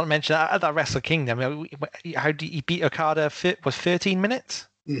 Not to mention at that Wrestle Kingdom, how did he beat Okada? Was 13 minutes?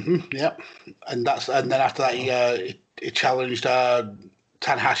 Mm-hmm, yeah, and then after that he challenged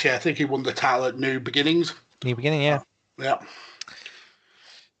Tanahashi. I think he won the title at New Beginnings. New Beginning, yeah.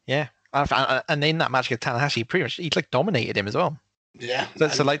 Yeah. And in that match with Tanahashi, pretty much he dominated him as well. Yeah.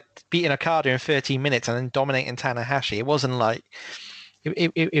 So like beating Okada in 13 minutes and then dominating Tanahashi, it wasn't like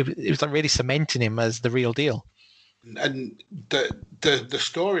it was like really cementing him as the real deal. And the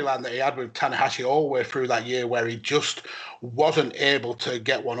storyline that he had with Tanahashi all the way through that year, where he just wasn't able to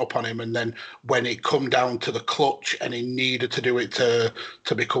get one up on him, and then when it come down to the clutch and he needed to do it to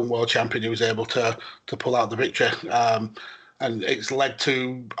become world champion, he was able to pull out the victory. And it's led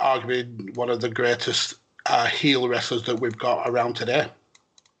to arguably one of the greatest heel wrestlers that we've got around today.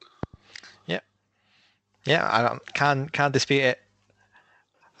 Yeah, I can't dispute it.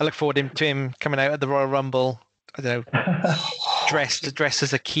 I look forward to him coming out at the Royal Rumble. I don't know, dressed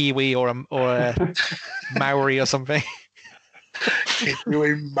as a Kiwi or a Maori or something. Can you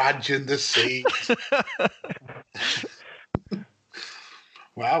imagine the scene?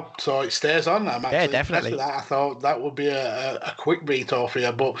 Wow, so it stays on. I'm actually definitely. With that. I thought that would be a quick veto for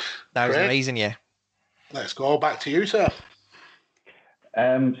you, but that was amazing. Yeah, let's go back to you, sir.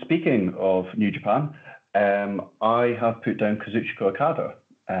 Speaking of New Japan, I have put down Kazuchika Okada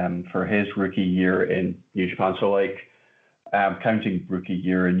for his rookie year in New Japan. So, counting rookie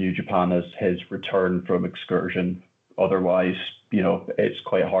year in New Japan as his return from excursion otherwise, it's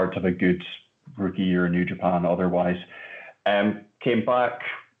quite hard to have a good rookie year in New Japan otherwise. Came back,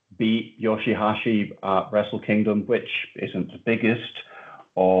 beat Yoshihashi at Wrestle Kingdom, which isn't the biggest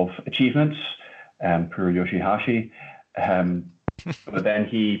of achievements. Poor Yoshihashi. But then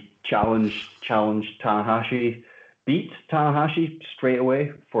he challenged Tanahashi, beat Tanahashi straight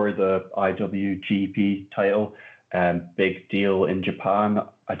away for the IWGP title. Big deal in Japan.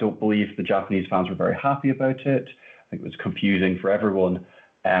 I don't believe the Japanese fans were very happy about it. I think it was confusing for everyone.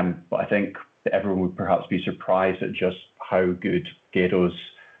 But I think that everyone would perhaps be surprised at just how good Gedo's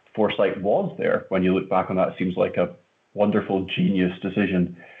foresight was there. When you look back on that, it seems like a wonderful genius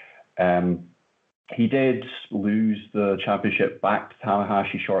decision. He did lose the championship back to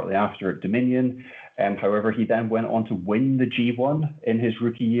Tanahashi shortly after at Dominion. However, he then went on to win the G1 in his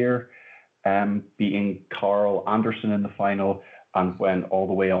rookie year, beating Carl Anderson in the final, and went all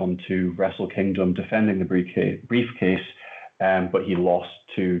the way on to Wrestle Kingdom defending the briefcase, but he lost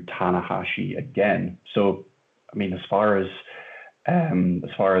to Tanahashi again. So, I mean, as far as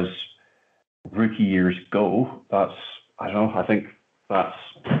rookie years go, I think that's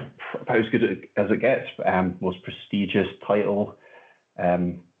about as good as it gets. Most prestigious title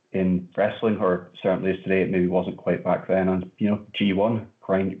in wrestling, or certainly is today. It maybe wasn't quite back then. And G1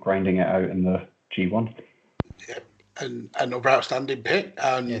 grinding it out in the G1. Yeah, and another outstanding pick.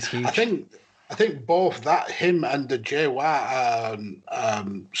 And yes, huge. I think both him and the Jay White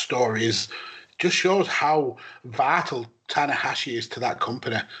stories just shows how vital Tanahashi is to that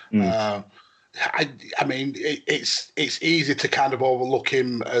company. I mean, it's easy to kind of overlook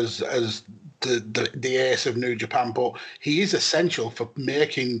him as the ace of New Japan, but he is essential for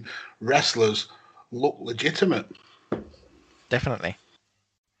making wrestlers look legitimate. Definitely.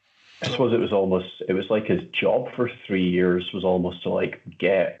 I suppose it was like his job for 3 years was almost to like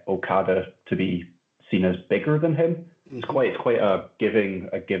get Okada to be seen as bigger than him. It's quite a giving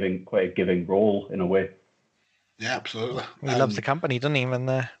role in a way. Yeah, absolutely. He loves the company, doesn't he? And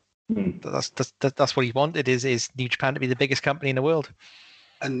that's what he wanted is New Japan to be the biggest company in the world.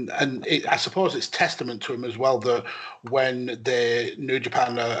 And I suppose it's testament to him as well that when the New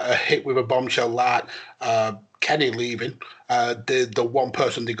Japan are hit with a bombshell like Kenny leaving, the one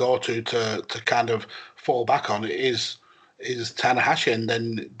person they go to kind of fall back on is Tanahashi, and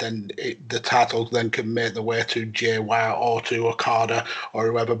then the titles then can make their way to Jay White or to Okada or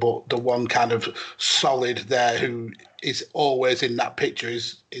whoever. But the one kind of solid there who is always in that picture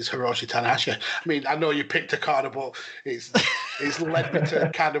is Hiroshi Tanahashi. I mean, I know you picked Okada, but it's led me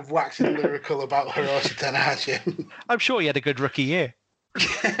to kind of waxing lyrical about Hiroshi Tanahashi. I'm sure he had a good rookie year.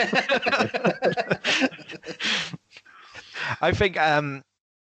 I think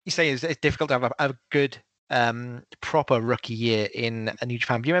you say it's difficult to have a good proper rookie year in a New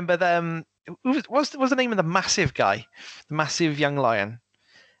Japan. Do you remember what's the name of the massive guy, the massive young lion?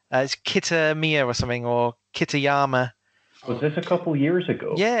 It's Kitamiya or something, or Kitayama. Was this a couple years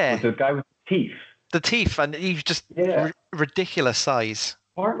ago? Yeah. Was the guy with the teeth? The teeth, and he's just ridiculous size.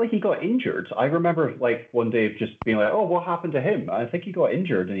 Partly he got injured. I remember like one day just being like, "Oh, what happened to him?" I think he got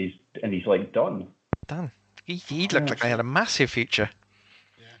injured, and he's like done. Done. He looked like he had a massive future.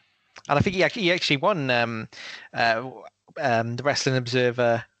 Yeah. And I think he actually won the Wrestling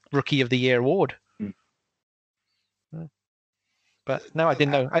Observer Rookie of the Year award. But no, I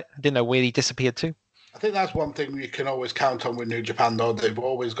didn't know where he disappeared to. I think that's one thing you can always count on with New Japan, though. They've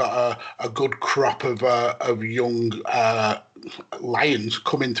always got a good crop of young lions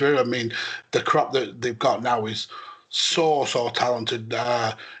coming through. I mean, the crop that they've got now is so talented.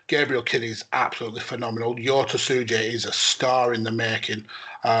 Gabriel Kidd is absolutely phenomenal. Yota Tsuji is a star in the making.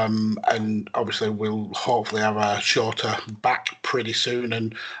 And obviously we'll hopefully have a Shota back pretty soon,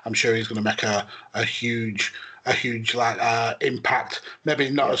 and I'm sure he's going to make a huge impact.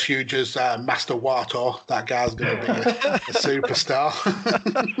 Maybe not as huge as Master Wato. That guy's going to be a superstar.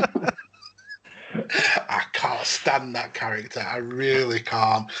 I can't stand that character. I really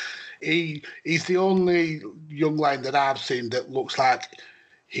can't. He's the only young lion that I've seen that looks like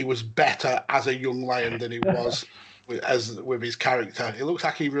he was better as a young lion than he was with his character. It looks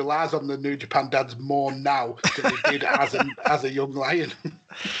like he relies on the New Japan dads more now than he did as a young lion.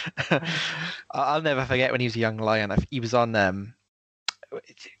 I'll never forget when he was a young lion. He was on I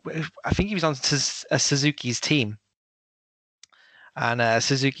think he was on Suzuki's team, and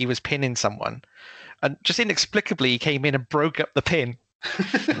Suzuki was pinning someone, and just inexplicably he came in and broke up the pin.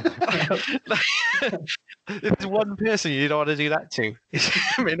 There's one person you don't want to do that to. It's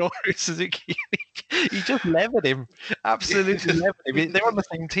Minoru Suzuki. He just levered him. Absolutely levered him. They're on the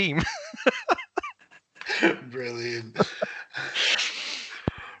same team. Brilliant.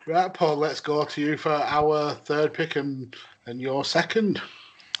 Right, Paul, let's go to you for our third pick and your second.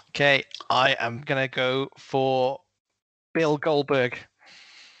 Okay, I am going to go for Bill Goldberg.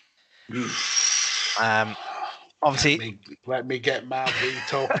 Obviously, let me get my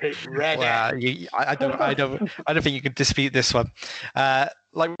veto pick ready. Well, I don't think you can dispute this one.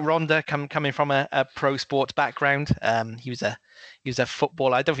 Like Ronda, coming from a pro sports background, he was a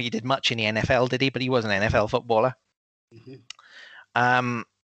footballer. I don't think he did much in the NFL, did he? But he was an NFL footballer. Mm-hmm.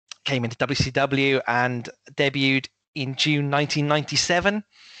 Came into WCW and debuted in June 1997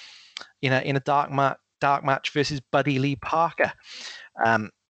 in a dark match versus Buddy Lee Parker.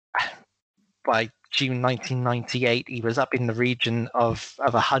 By June 1998, he was up in the region of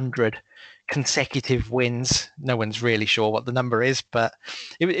 100 consecutive wins. No one's really sure what the number is, but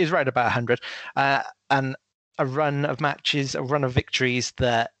it was right about 100. And a run of matches, a run of victories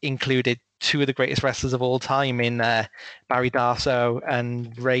that included two of the greatest wrestlers of all time in Barry Darsow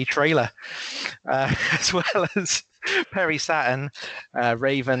and Ray Traylor, as well as Perry Saturn,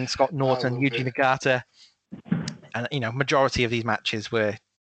 Raven, Scott Norton, Yuji Nagata. And, majority of these matches were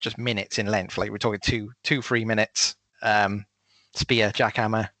just minutes in length. Like we're talking 2-3 minutes. Spear,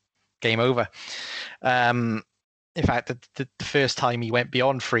 jackhammer, game over. In fact, the first time he went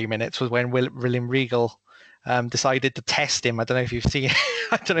beyond 3 minutes was when William Regal decided to test him. I don't know if you've seen.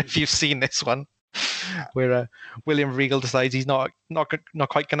 I don't know if you've seen this one, where William Regal decides he's not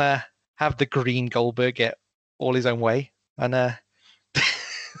quite gonna have the Green Goldberg get all his own way, and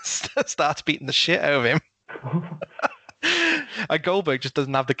starts beating the shit out of him. And Goldberg just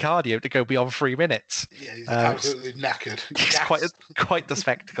doesn't have the cardio to go beyond 3 minutes. Yeah, he's absolutely knackered. It's quite the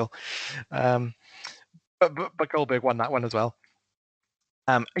spectacle. But Goldberg won that one as well.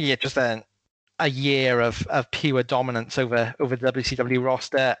 Just a year of pure dominance over the WCW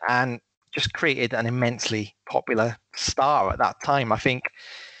roster, and just created an immensely popular star at that time. I think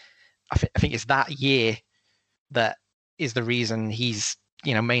it's that year that is the reason he's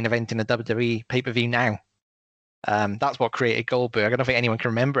main event in a WWE pay-per-view now. That's what created Goldberg. I don't think anyone can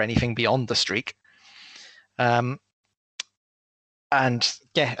remember anything beyond the streak. Like I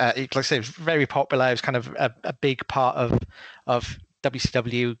said, it was very popular. It was kind of a big part of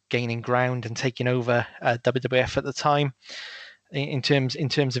WCW gaining ground and taking over WWF at the time in terms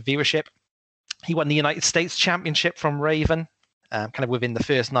of viewership. He won the United States Championship from Raven, kind of within the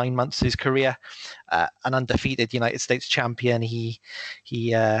first 9 months of his career. An undefeated United States champion. He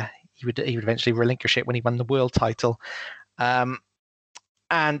would eventually relinquish it when he won the world title,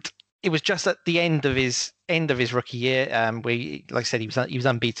 and it was just at the end of his rookie year, where, like I said, he was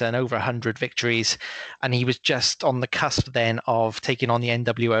unbeaten, over 100 victories, and he was just on the cusp then of taking on the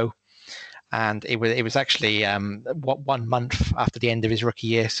NWO. And it was actually 1 month after the end of his rookie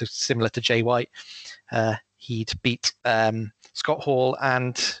year, so similar to Jay White, he'd beat Scott Hall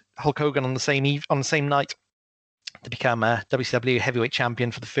and Hulk Hogan on the same night to become a WCW heavyweight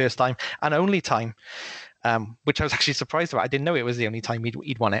champion for the first time and only time, which I was actually surprised about. I didn't know it was the only time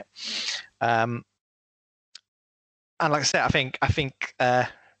he'd won it. And like I said, I think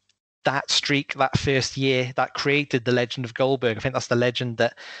that streak, that first year, that created the legend of Goldberg. I think that's the legend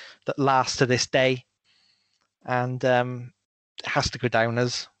that lasts to this day, and has to go down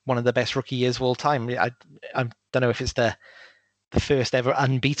as one of the best rookie years of all time. I don't know if it's the first ever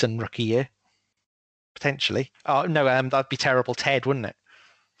unbeaten rookie year. Potentially. Oh no, that'd be Terrible Ted, wouldn't it?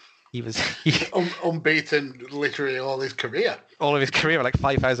 He was unbeaten literally all his career. All of his career, like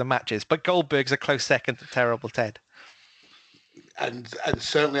 5,000 matches. But Goldberg's a close second to Terrible Ted. And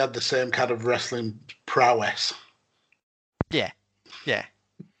certainly had the same kind of wrestling prowess. Yeah.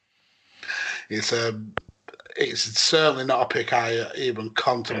 It's certainly not a pick I even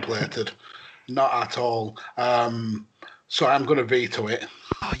contemplated, not at all. So I'm going to veto it.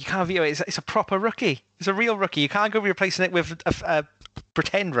 Oh, you can't veto it. It's a proper rookie. It's a real rookie. You can't go replacing it with a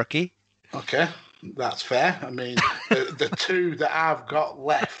pretend rookie. Okay, that's fair. I mean, the two that I've got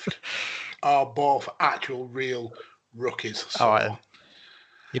left are both actual real rookies. So. All right.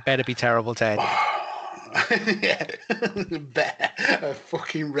 You better be Terrible Ted. Yeah, bear, a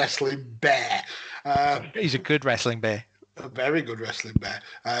fucking wrestling bear. He's a good wrestling bear. A very good wrestling bear.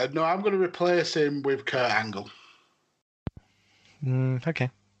 No, I'm going to replace him with Kurt Angle. Okay.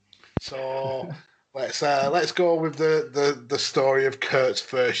 So let's go with the story of Kurt's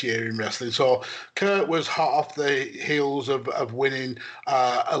first year in wrestling. So Kurt was hot off the heels of winning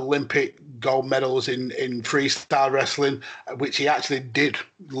Olympic gold medals in freestyle wrestling, which he actually did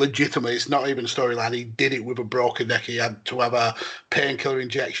legitimately. It's not even a storyline. He did it with a broken neck. He had to have painkiller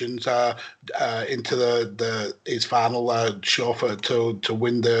injections into his final show to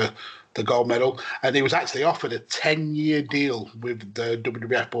win the the gold medal, and he was actually offered a 10-year deal with the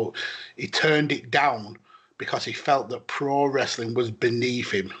WWF, but he turned it down because he felt that pro wrestling was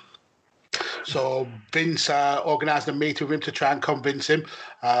beneath him. So Vince organised a meeting with him to try and convince him,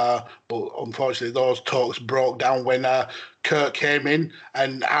 but unfortunately those talks broke down when Kurt came in,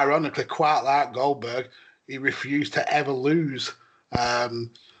 and ironically, quite like Goldberg, he refused to ever lose.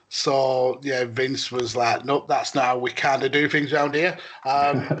 So yeah, Vince was like, nope, that's not how we kind of do things around here.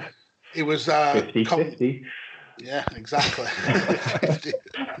 It was 50-50. Yeah, exactly.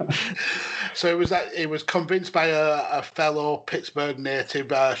 So it was convinced by a fellow Pittsburgh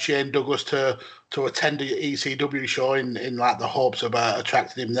native, Shane Douglas, to attend the ECW show in like the hopes of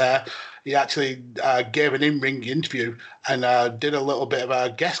attracting him there. He actually gave an in-ring interview and did a little bit of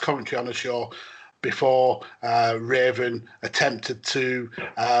a guest commentary on the show before Raven attempted to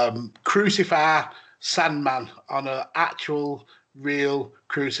crucify Sandman on an actual real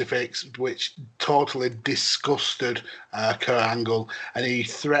crucifix, which totally disgusted Kurt Angle, and he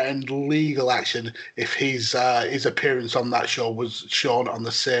threatened legal action if his appearance on that show was shown on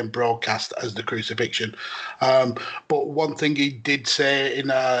the same broadcast as the crucifixion. But one thing he did say in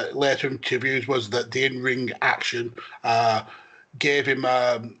later interviews was that the in-ring action gave him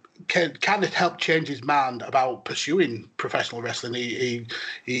kind of helped change his mind about pursuing professional wrestling. He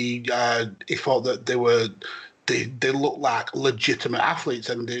thought that they look like legitimate athletes,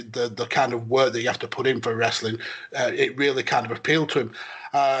 and the kind of work that you have to put in for wrestling, it really kind of appealed to him.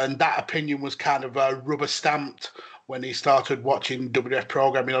 And that opinion was kind of rubber stamped when he started watching WWF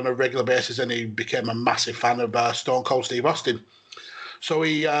programming on a regular basis, and he became a massive fan of Stone Cold Steve Austin. So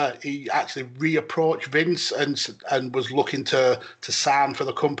he actually reapproached Vince and was looking to sign for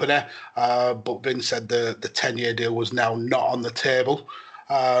the company, but Vince said the 10-year deal was now not on the table.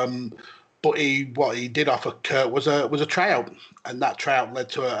 But what he did offer Kurt was a tryout, and that tryout led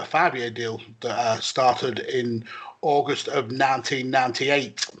to a 5-year deal that started in August of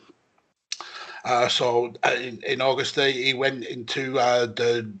 1998. So in August, he went into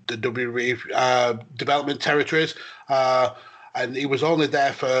the WWE development territories, and he was only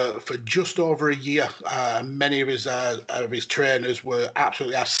there for just over a year. Many of his trainers were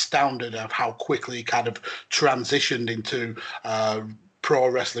absolutely astounded of how quickly he kind of transitioned into pro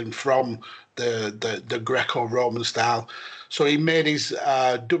wrestling from the Greco-Roman style. So he made his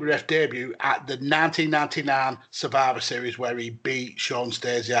WWF debut at the 1999 Survivor Series, where he beat Shawn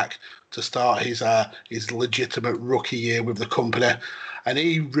Stasiak to start his legitimate rookie year with the company, and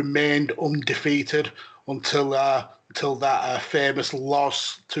he remained undefeated until that famous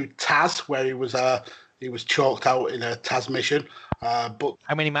loss to Taz, where he was choked out in a Taz mission. But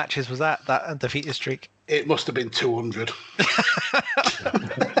how many matches was that undefeated streak? It must have been 200.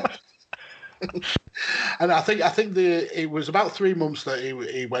 And I think it was about 3 months that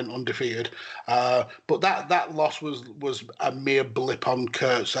he went undefeated. But that loss was a mere blip on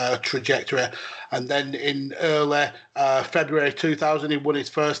Kurt's trajectory. And then in early February 2000, he won his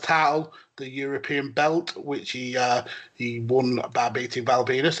first title, the European belt, which he won by beating Val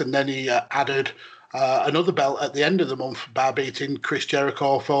Venis, and then he added another belt at the end of the month by beating Chris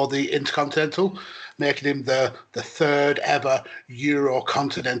Jericho for the Intercontinental, making him the third ever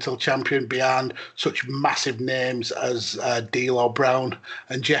Euro-Continental champion behind such massive names as D'Lo Brown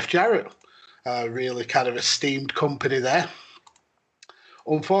and Jeff Jarrett. Really kind of esteemed company there.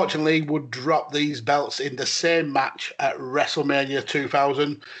 Unfortunately, would drop these belts in the same match at WrestleMania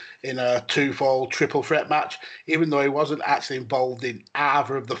 2000 in a two-fall triple threat match, even though he wasn't actually involved in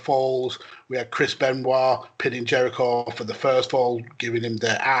either of the falls. We had Chris Benoit pinning Jericho for the first fall, giving him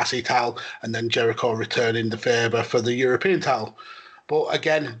the RC title, and then Jericho returning the favour for the European title. But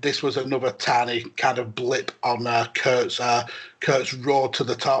again, this was another tiny kind of blip on Kurt's road to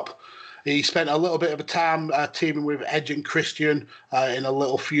the top. He spent a little bit of a time teaming with Edge and Christian in a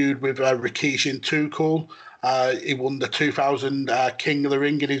little feud with Rikishi and Too Cool. He won the 2000 King of the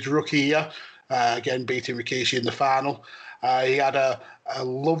Ring in his rookie year, again beating Rikishi in the final. He had a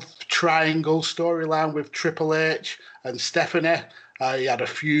love triangle storyline with Triple H and Stephanie. He had a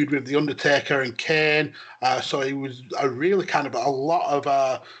feud with The Undertaker and Kane. So he was a really kind of a lot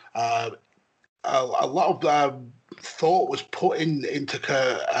of thought was put into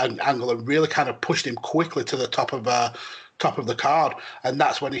Kurt Angle and really kind of pushed him quickly to the top of the card, and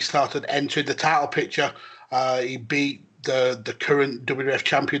that's when he started entering the title picture. He beat the current WWF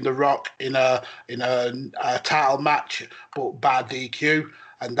champion, The Rock, in a title match, but by DQ,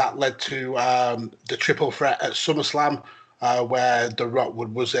 and that led to the triple threat at SummerSlam, where The Rock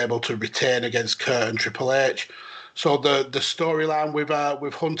was able to retain against Kurt and Triple H. So the storyline with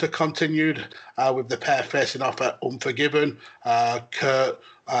Hunter continued, with the pair facing off at Unforgiven. Kurt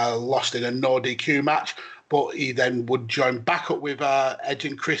lost in a no DQ match. But he then would join back up with Edge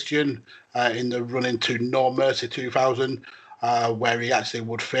and Christian in the run into No Mercy 2000, where he actually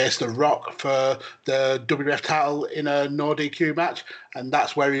would face The Rock for the WWF title in a no DQ match. And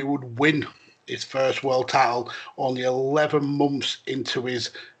that's where he would win his first world title only 11 months into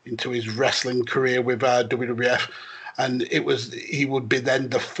his wrestling career with WWF. And he would be then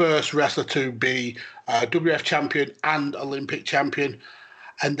the first wrestler to be WWF champion and Olympic champion.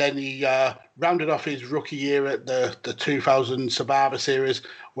 And then he rounded off his rookie year at the 2000 Survivor Series,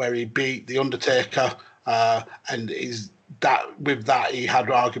 where he beat The Undertaker. And with that, he had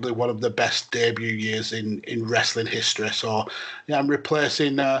arguably one of the best debut years in wrestling history. So, yeah, I'm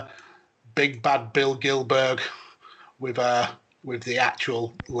replacing Big Bad Bill Gilberg with the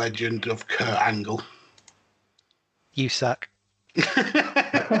actual legend of Kurt Angle. You suck.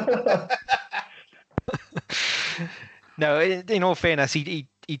 No, in all fairness, he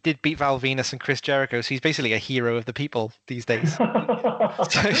did beat Val Venus and Chris Jericho, so he's basically a hero of the people these days.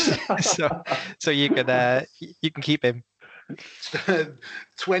 so you can keep him.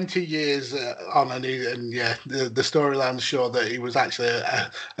 20 years on, and the storylines show that he was actually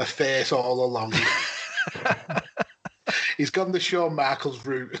a face all along. He's gone the Shawn Michaels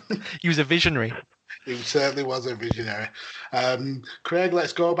route. He was a visionary. He certainly was a visionary. Craig,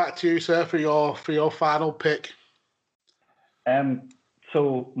 let's go back to you, sir, for your final pick.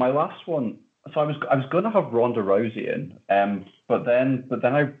 So my last one. So I was going to have Ronda Rousey in, but then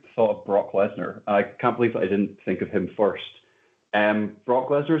I thought of Brock Lesnar. I can't believe that I didn't think of him first. Brock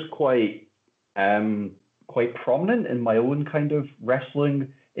Lesnar is quite prominent in my own kind of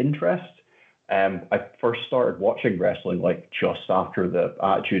wrestling interest. I first started watching wrestling just after the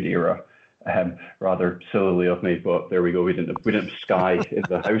Attitude Era. Rather sillily of me, but there we go. We didn't have Sky in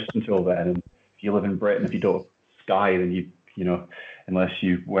the house until then. And if you live in Britain, if you don't have Sky, then you unless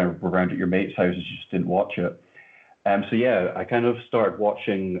you were around at your mates' houses, you just didn't watch it. So yeah, I kind of started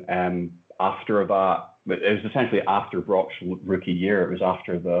watching after that. It was essentially after Brock's rookie year. It was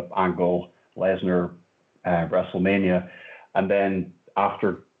after the Angle Lesnar WrestleMania, and then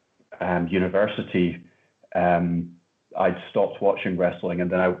after university, I'd stopped watching wrestling,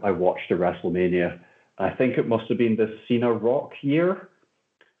 and then I watched a WrestleMania. I think it must have been the Cena Rock year,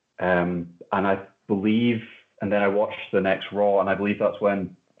 and I believe. And then I watched the next Raw, and I believe that's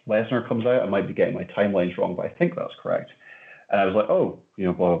when Lesnar comes out. I might be getting my timelines wrong, but I think that's correct. And I was like,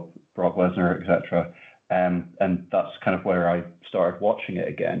 Brock Lesnar, etc. And that's kind of where I started watching it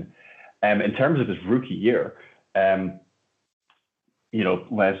again. In terms of his rookie year,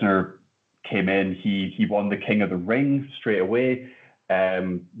 Lesnar came in. He won the King of the Ring straight away.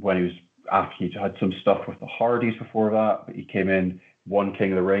 When he was after he'd had some stuff with the Hardys before that, but he came in. Won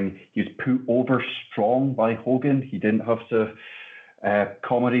King of the Ring. He was put over strong by Hogan. He didn't have to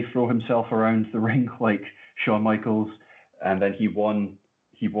comedy throw himself around the ring like Shawn Michaels. And then he won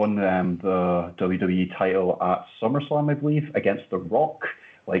the WWE title at SummerSlam, I believe, against The Rock,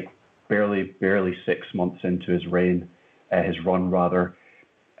 barely 6 months into his run rather.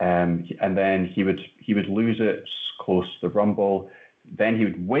 And then he would lose it close to the Rumble. Then he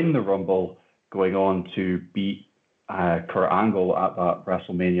would win the Rumble, going on to beat Kurt Angle at that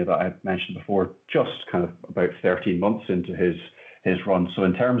WrestleMania that I mentioned before, just kind of about 13 months into his run. So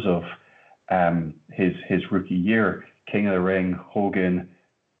in terms of his rookie year, King of the Ring, Hogan,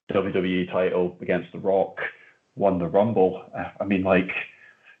 WWE title against The Rock, won the Rumble.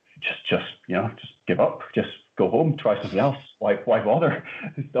 Just give up, just go home, try something else. Why bother?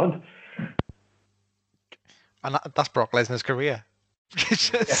 It's done. And that's Brock Lesnar's career.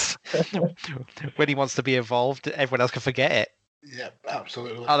 When he wants to be involved, everyone else can forget it. Yeah,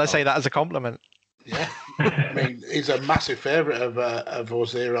 absolutely. I'll say that as a compliment. Yeah, I mean, he's a massive favourite of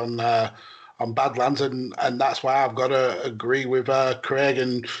us here on Badlands, and that's why I've got to agree with Craig,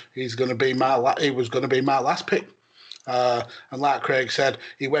 and he was going to be my last pick. And like Craig said,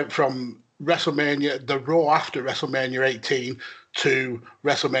 he went from WrestleMania, the Raw after WrestleMania 18 to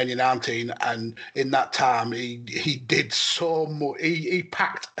WrestleMania 19, and in that time he did so much. He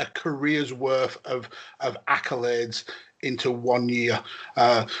packed a career's worth of accolades into 1 year,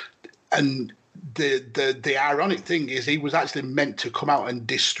 and the ironic thing is he was actually meant to come out and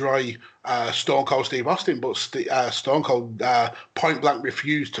destroy Stone Cold Steve Austin, but Stone Cold point blank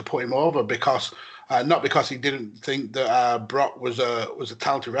refused to put him over because. Not because he didn't think that Brock was a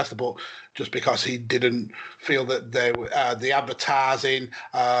talented wrestler, but just because he didn't feel that the advertising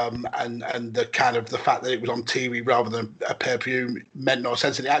and the kind of the fact that it was on TV rather than a pay-per-view meant no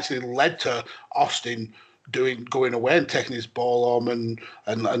sense, and it actually led to Austin going away and taking his ball home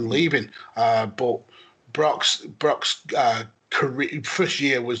and leaving. But Brock's first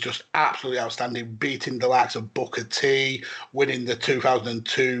year was just absolutely outstanding, beating the likes of Booker T, winning the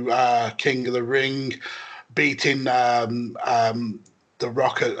 2002 King of the Ring, beating The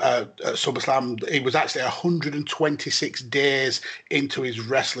Rock at SummerSlam. He was actually 126 days into his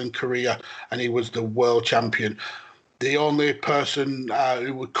wrestling career, and he was the world champion. The only person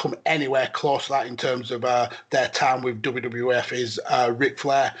who would come anywhere close to that in terms of their time with WWF is Ric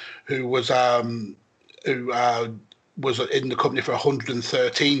Flair, who was in the company for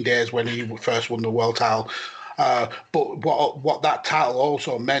 113 days when he first won the world title. But what that title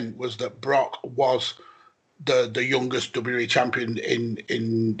also meant was that Brock was the youngest WWE champion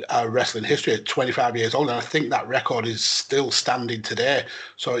in wrestling history at 25 years old. And I think that record is still standing today.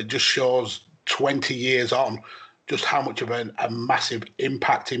 So it just shows 20 years on just how much of a massive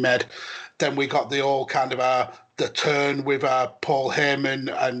impact he made. Then we got the all kind of the turn with Paul Heyman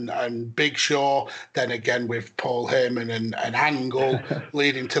and Big Show. Then again with Paul Heyman and Angle,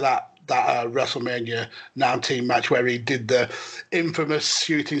 leading to that WrestleMania 19 match where he did the infamous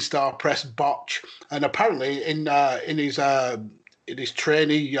shooting star press botch. And apparently in his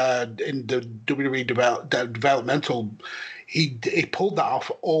training in the WWE developmental, he pulled that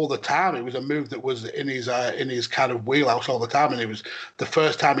off all the time. It was a move that was in his kind of wheelhouse all the time, and it was the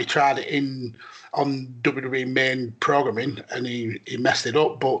first time he tried it on WWE main programming, and he messed it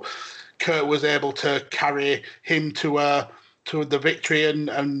up. But Kurt was able to carry him to the victory,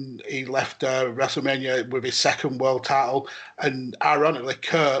 and he left WrestleMania with his second world title. And ironically,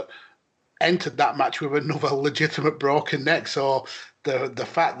 Kurt entered that match with another legitimate broken neck. So the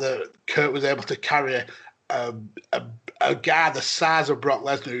fact that Kurt was able to carry a guy the size of Brock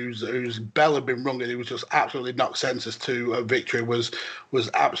Lesnar, whose bell had been rung and he was just absolutely knocked senseless to a victory, was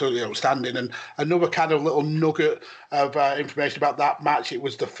absolutely outstanding. And another kind of little nugget of information about that match: it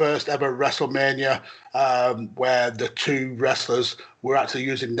was the first ever WrestleMania where the two wrestlers were actually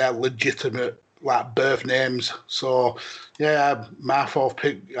using their legitimate birth names. So yeah, my fourth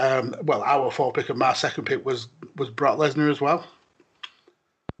pick, our fourth pick and my second pick was Brock Lesnar as well.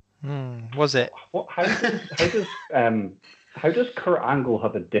 Was it? How does Kurt Angle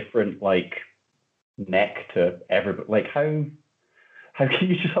have a different neck to everybody? How can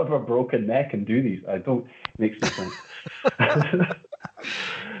you just have a broken neck and do these? It makes no sense.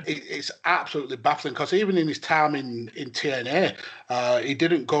 It's absolutely baffling, because even in his time in TNA, he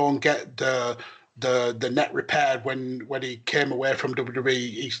didn't go and get the neck repaired when he came away from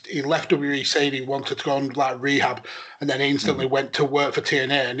WWE. He left WWE saying he wanted to go on rehab, and then he instantly went to work for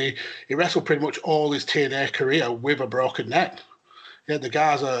TNA, and he wrestled pretty much all his TNA career with a broken neck. Yeah, the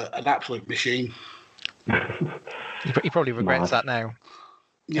guy's an absolute machine. He probably regrets that now.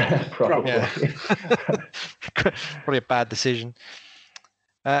 Yeah, probably. Yeah. Probably a bad decision.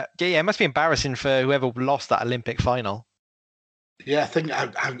 It must be embarrassing for whoever lost that Olympic final. Yeah, I think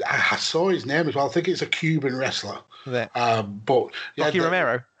I saw his name as well. I think it's a Cuban wrestler. But Rocky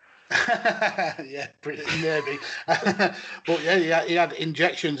Romero. Yeah, maybe. But yeah, he had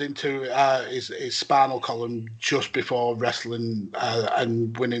injections into his spinal column just before wrestling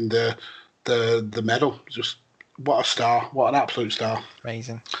and winning the medal. Just what a star! What an absolute star!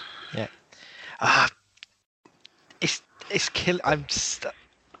 Amazing. Yeah. It's kill. I'm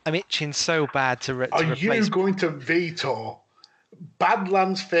itching so bad to replace. Are you going to veto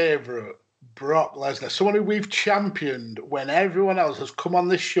Badlands favourite Brock Lesnar, someone who we've championed when everyone else has come on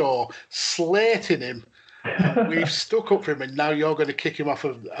this show slating him? We've stuck up for him, and now you're going to kick him off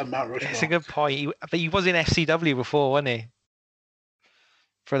of Mount Rushmore. It's a good point. But he was in FCW before, wasn't he?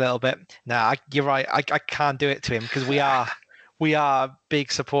 For a little bit. No, you're right. I can't do it to him, because we are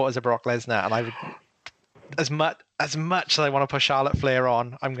big supporters of Brock Lesnar, and I would, as much as I want to put Charlotte Flair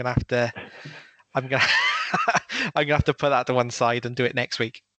on, I'm gonna have to put that to one side and do it next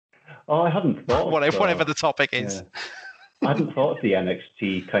week. Oh, I hadn't thought. Whatever the topic is. Yeah. I hadn't thought of the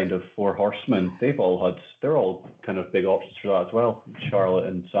NXT kind of four horsemen. They're all kind of big options for that as well. Charlotte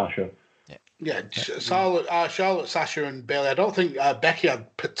and Sasha. Yeah, Charlotte, Sasha, and Bayley. I don't think Becky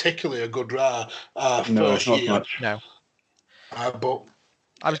had particularly a good first year. Much. No. But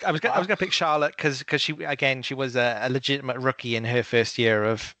I was going to pick Charlotte because she was a legitimate rookie in her first year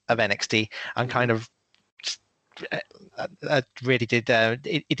of NXT, and kind of really did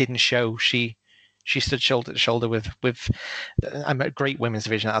it didn't show. She stood shoulder to shoulder with a great women's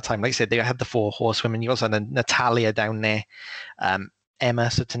division at that time. Like I said, they had the four horsewomen. You also had Natalia down there.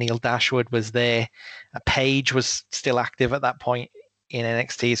 Emma, so Tennille Dashwood was there. Paige was still active at that point in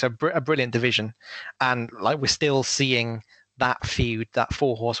NXT. So a brilliant division, and we're still seeing that feud, that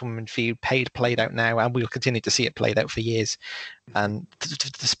four horsewoman feud, played out now, and we'll continue to see it played out for years. And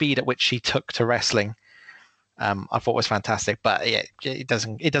the speed at which she took to wrestling, I thought was fantastic. But yeah, it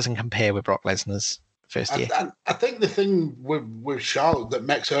doesn't compare with Brock Lesnar's first year. I think the thing with Charlotte that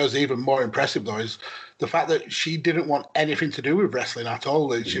makes hers even more impressive, though, is the fact that she didn't want anything to do with wrestling at all.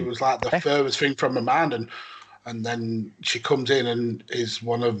 That she was like the furthest thing from a man, and then she comes in and is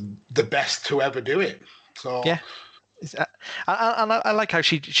one of the best to ever do it. So yeah, I like how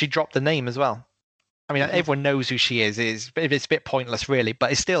she dropped the name as well. I mean, everyone knows who she is. It's a bit pointless, really,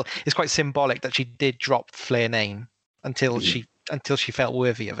 but it's quite symbolic that she did drop Flair name until she felt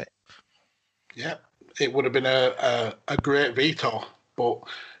worthy of it. Yeah, it would have been a great veto, but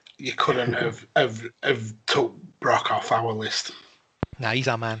you couldn't have took Brock off our list. No, he's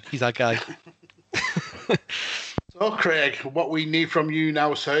our man. He's our guy. So, Craig, what we need from you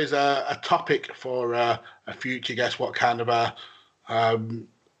now, sir, is a topic for a future guest. What kind of a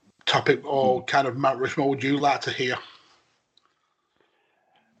topic or kind of Mount Rushmore would you like to hear?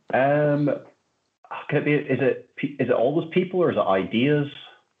 Is it always people or is it ideas?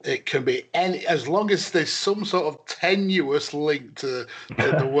 It can be any, as long as there's some sort of tenuous link to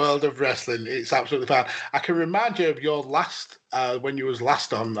the world of wrestling. It's absolutely fine. I can remind you of your last when you was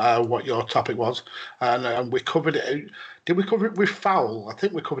last on what your topic was, and we covered it. Did we cover it with Foul? I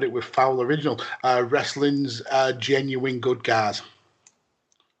think we covered it with Foul Original. Wrestling's genuine good guys.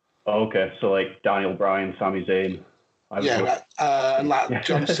 Okay, so like Daniel Bryan, Sami Zayn. And like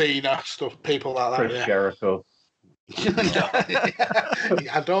John Cena, stuff, people like that. Chris Jericho.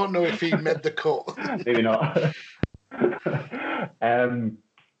 I don't know if he made the cut. Maybe not.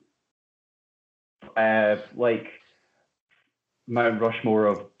 Like Mount Rushmore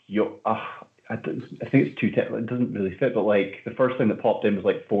of I think it's too technical. It doesn't really fit. But like the first thing that popped in was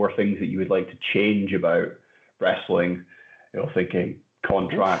like 4 things that you would like to change about wrestling. Thinking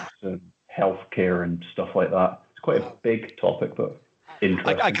contracts and healthcare and stuff like that. It's quite a big topic, but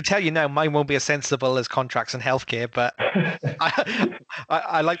interesting. I can tell you now, mine won't be as sensible as contracts and healthcare, but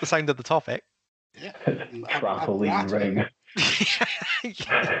I like the sound of the topic. Yeah, trampoline ring.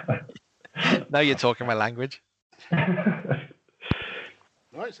 Now you're talking my language. Right,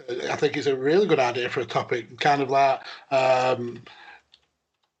 so I think it's a really good idea for a topic, kind of like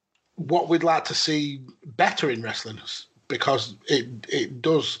what we'd like to see better in wrestling, because it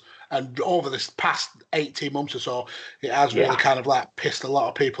does. And over this past 18 months or so, it has really kind of like pissed a lot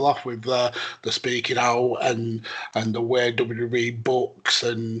of people off with the speaking out and the way WWE books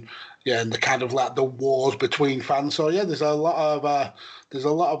and the kind of like the wars between fans. So there's a lot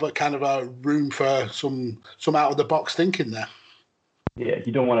of kind of a room for some out of the box thinking there. Yeah,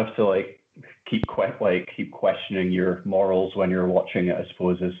 you don't want to have to like keep questioning your morals when you're watching it. I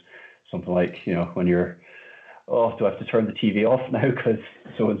suppose is something like when you're. Oh, do I have to turn the TV off now because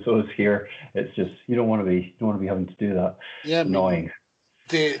so and so is here? It's just you don't want to be having to do that. Yeah, annoying.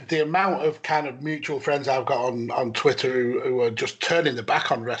 The amount of kind of mutual friends I've got on Twitter who are just turning their back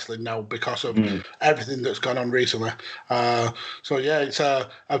on wrestling now because of everything that's gone on recently. It's a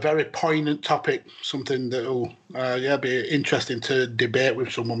very poignant topic, something that'll be interesting to debate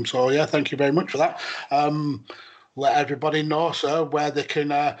with someone. So thank you very much for that. Let everybody know, sir, where they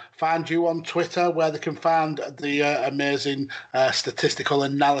can find you on Twitter, where they can find the amazing statistical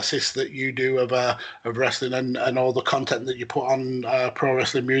analysis that you do of wrestling and all the content that you put on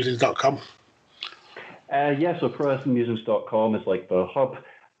ProWrestlingMusings.com. So ProWrestlingMusings.com is like the hub.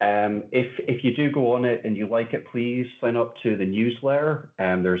 If you do go on it and you like it, please sign up to the newsletter.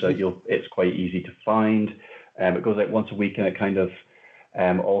 It's quite easy to find. It goes out once a week, and it kind of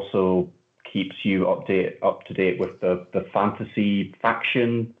also keeps you up to date with the fantasy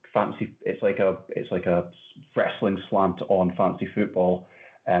faction. It's like a wrestling slant on fantasy football,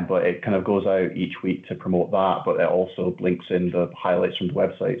 but it kind of goes out each week to promote that. But it also links in the highlights from the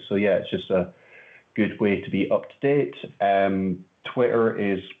website. So it's just a good way to be up to date. Twitter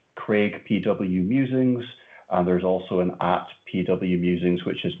is Craig PW Musings, and there's also an @PW Musings,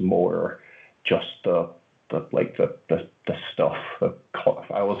 which is more just the stuff.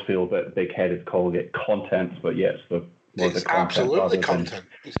 I always feel a bit big-headed calling it content, but it's the absolutely content.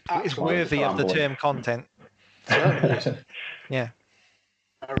 It's worthy of the term content. Yeah.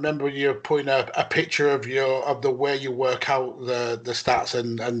 I remember you putting a picture of the way you work out the stats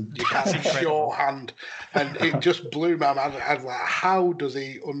and you can't see shorthand, and it just blew my mind. I was like, how does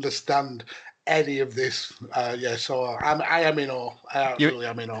he understand any of this? So I am in awe. I absolutely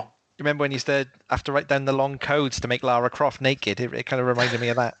am in awe. Remember when you used to have to write down the long codes to make Lara Croft naked? It kind of reminded me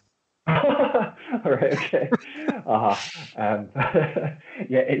of that. All right, okay.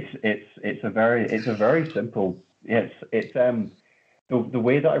 It's a very simple. It's the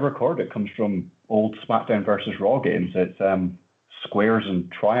way that I record it comes from old SmackDown versus Raw games. It's squares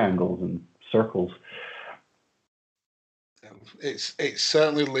and triangles and circles. it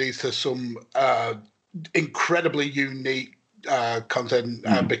certainly leads to some incredibly unique content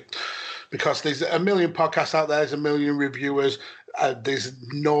because there's a million podcasts out there, there's a million reviewers. There's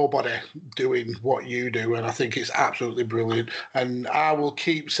nobody doing what you do, and I think it's absolutely brilliant. And I will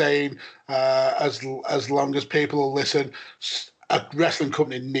keep saying, as long as people will listen, a wrestling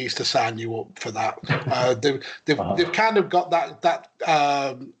company needs to sign you up for that. They've kind of got that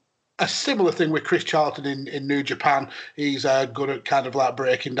a similar thing with Chris Charlton in New Japan. He's good at kind of like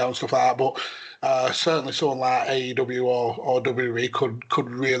breaking down stuff like that, but certainly someone like AEW or WWE could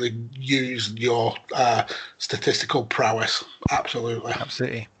really use your statistical prowess.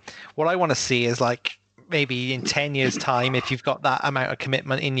 Absolutely. What I want to see is like maybe in 10 years' time, if you've got that amount of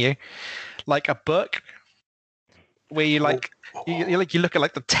commitment in you, like a book where you you look at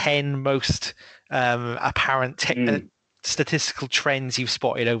like the 10 most apparent statistical trends you've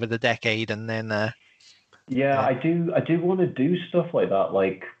spotted over the decade, and then I do want to do stuff like that,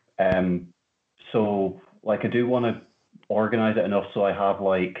 like so like I do want to organize it enough so I have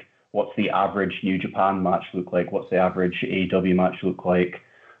like what's the average New Japan match look like, what's the average AEW match look like,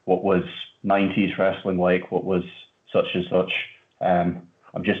 what was 90s wrestling like, what was such and such.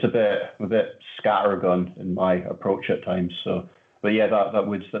 I'm just a bit scattergun in my approach at times, so but yeah, that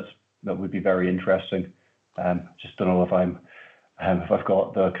would be very interesting. Just don't know if if I've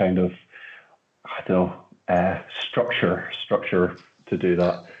got the kind of structure to do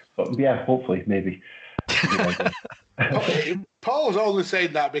that. But yeah, hopefully, maybe. Okay, Paul's only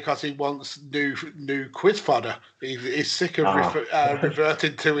saying that because he wants new quiz fodder. He's sick of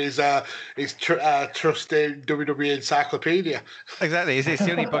reverting to his trusty WWE encyclopedia. Exactly, it's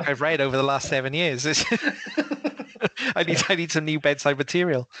the only book I've read over the last 7 years. I need some new bedside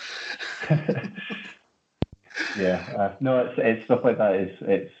material. No, it's stuff like that.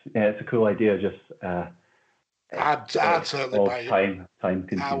 It's a cool idea. Just I'd certainly buy it. Time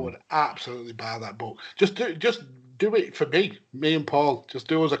consuming. I would absolutely buy that book. Just do it for me and Paul. Just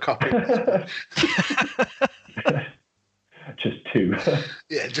do us a copy. Just two.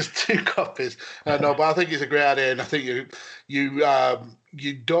 Yeah, just 2 copies. No, but I think it's a great idea, and I think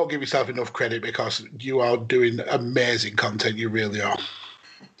you don't give yourself enough credit because you are doing amazing content. You really are.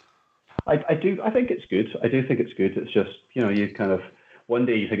 I think it's good. I do think it's good. It's just, you kind of, one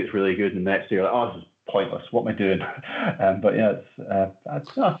day you think it's really good, and the next day you're like, oh, this is pointless. What am I doing? But yeah, I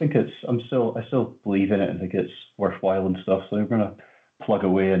think I still believe in it and think it's worthwhile and stuff. So I'm going to plug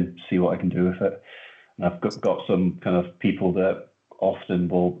away and see what I can do with it. And I've got some kind of people that often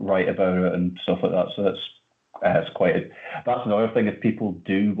will write about it and stuff like that. So that's that's another thing. If people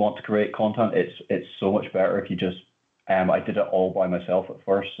do want to create content, it's so much better if you just, I did it all by myself at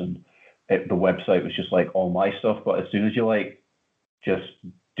first, and the website was just like all my stuff. But as soon as you like just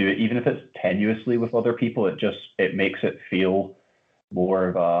do it, even if it's tenuously with other people, it makes it feel more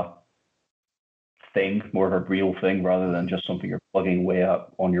of a thing, more of a real thing, rather than just something you're plugging away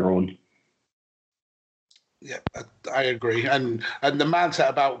up on your own. Yeah, I agree. And the mindset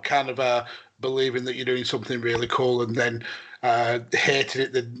about kind of believing that you're doing something really cool and then hating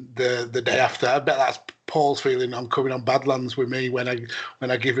it the day after. I bet that's Paul's feeling on coming on Badlands with me when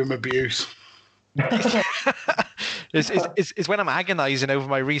I give him abuse. It's when I'm agonizing over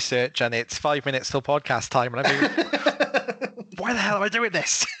my research and it's 5 minutes till podcast time, and I'm like, why the hell am I doing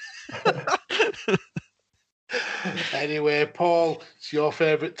this? Anyway, Paul, it's your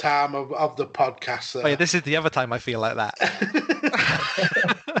favourite time of the podcast. Oh yeah, this is the other time I feel like that.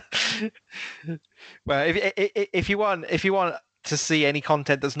 Well, if you want to see any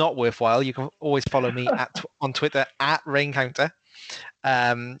content that's not worthwhile, you can always follow me on Twitter at RainCounter.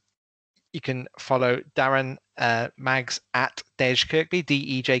 You can follow Darren Mags at Dej Kirkby,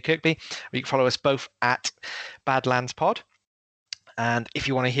 DEJ Kirkby. Or you can follow us both at Badlands Pod. And if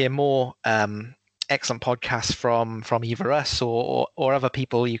you want to hear more excellent podcasts from either us or other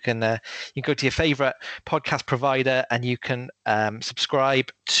people, you can go to your favorite podcast provider and you can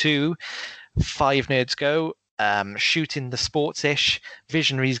subscribe to 5 Nerds Go, Shooting the Sports-ish,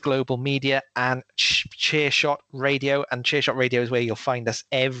 Visionaries Global Media, and Chairshot Radio. And Chairshot Radio is where you'll find us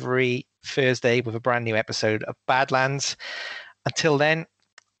every Thursday with a brand new episode of Badlands. Until then,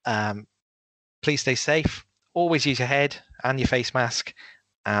 please stay safe. Always use your head and your face mask,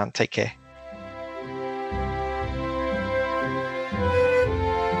 and take care.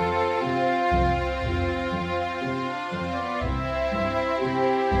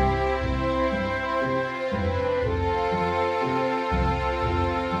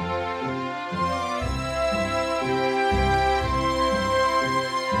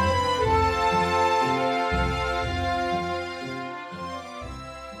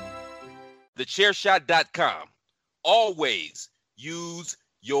 TheChairShot.com, always use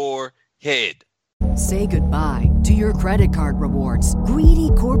your head. Say goodbye to your credit card rewards. Greedy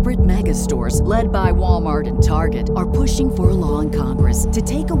corporate mega stores, led by Walmart and Target, are pushing for a law in Congress to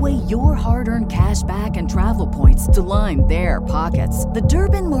take away your hard-earned cash back and travel points to line their pockets. The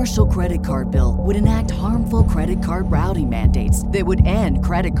Durbin-Marshall credit card bill would enact harmful credit card routing mandates that would end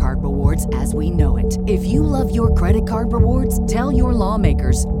credit card rewards as we know it. If you love your credit card rewards, tell your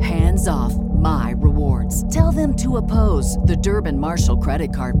lawmakers, hands off my rewards. Tell them to oppose the Durbin-Marshall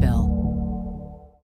credit card bill.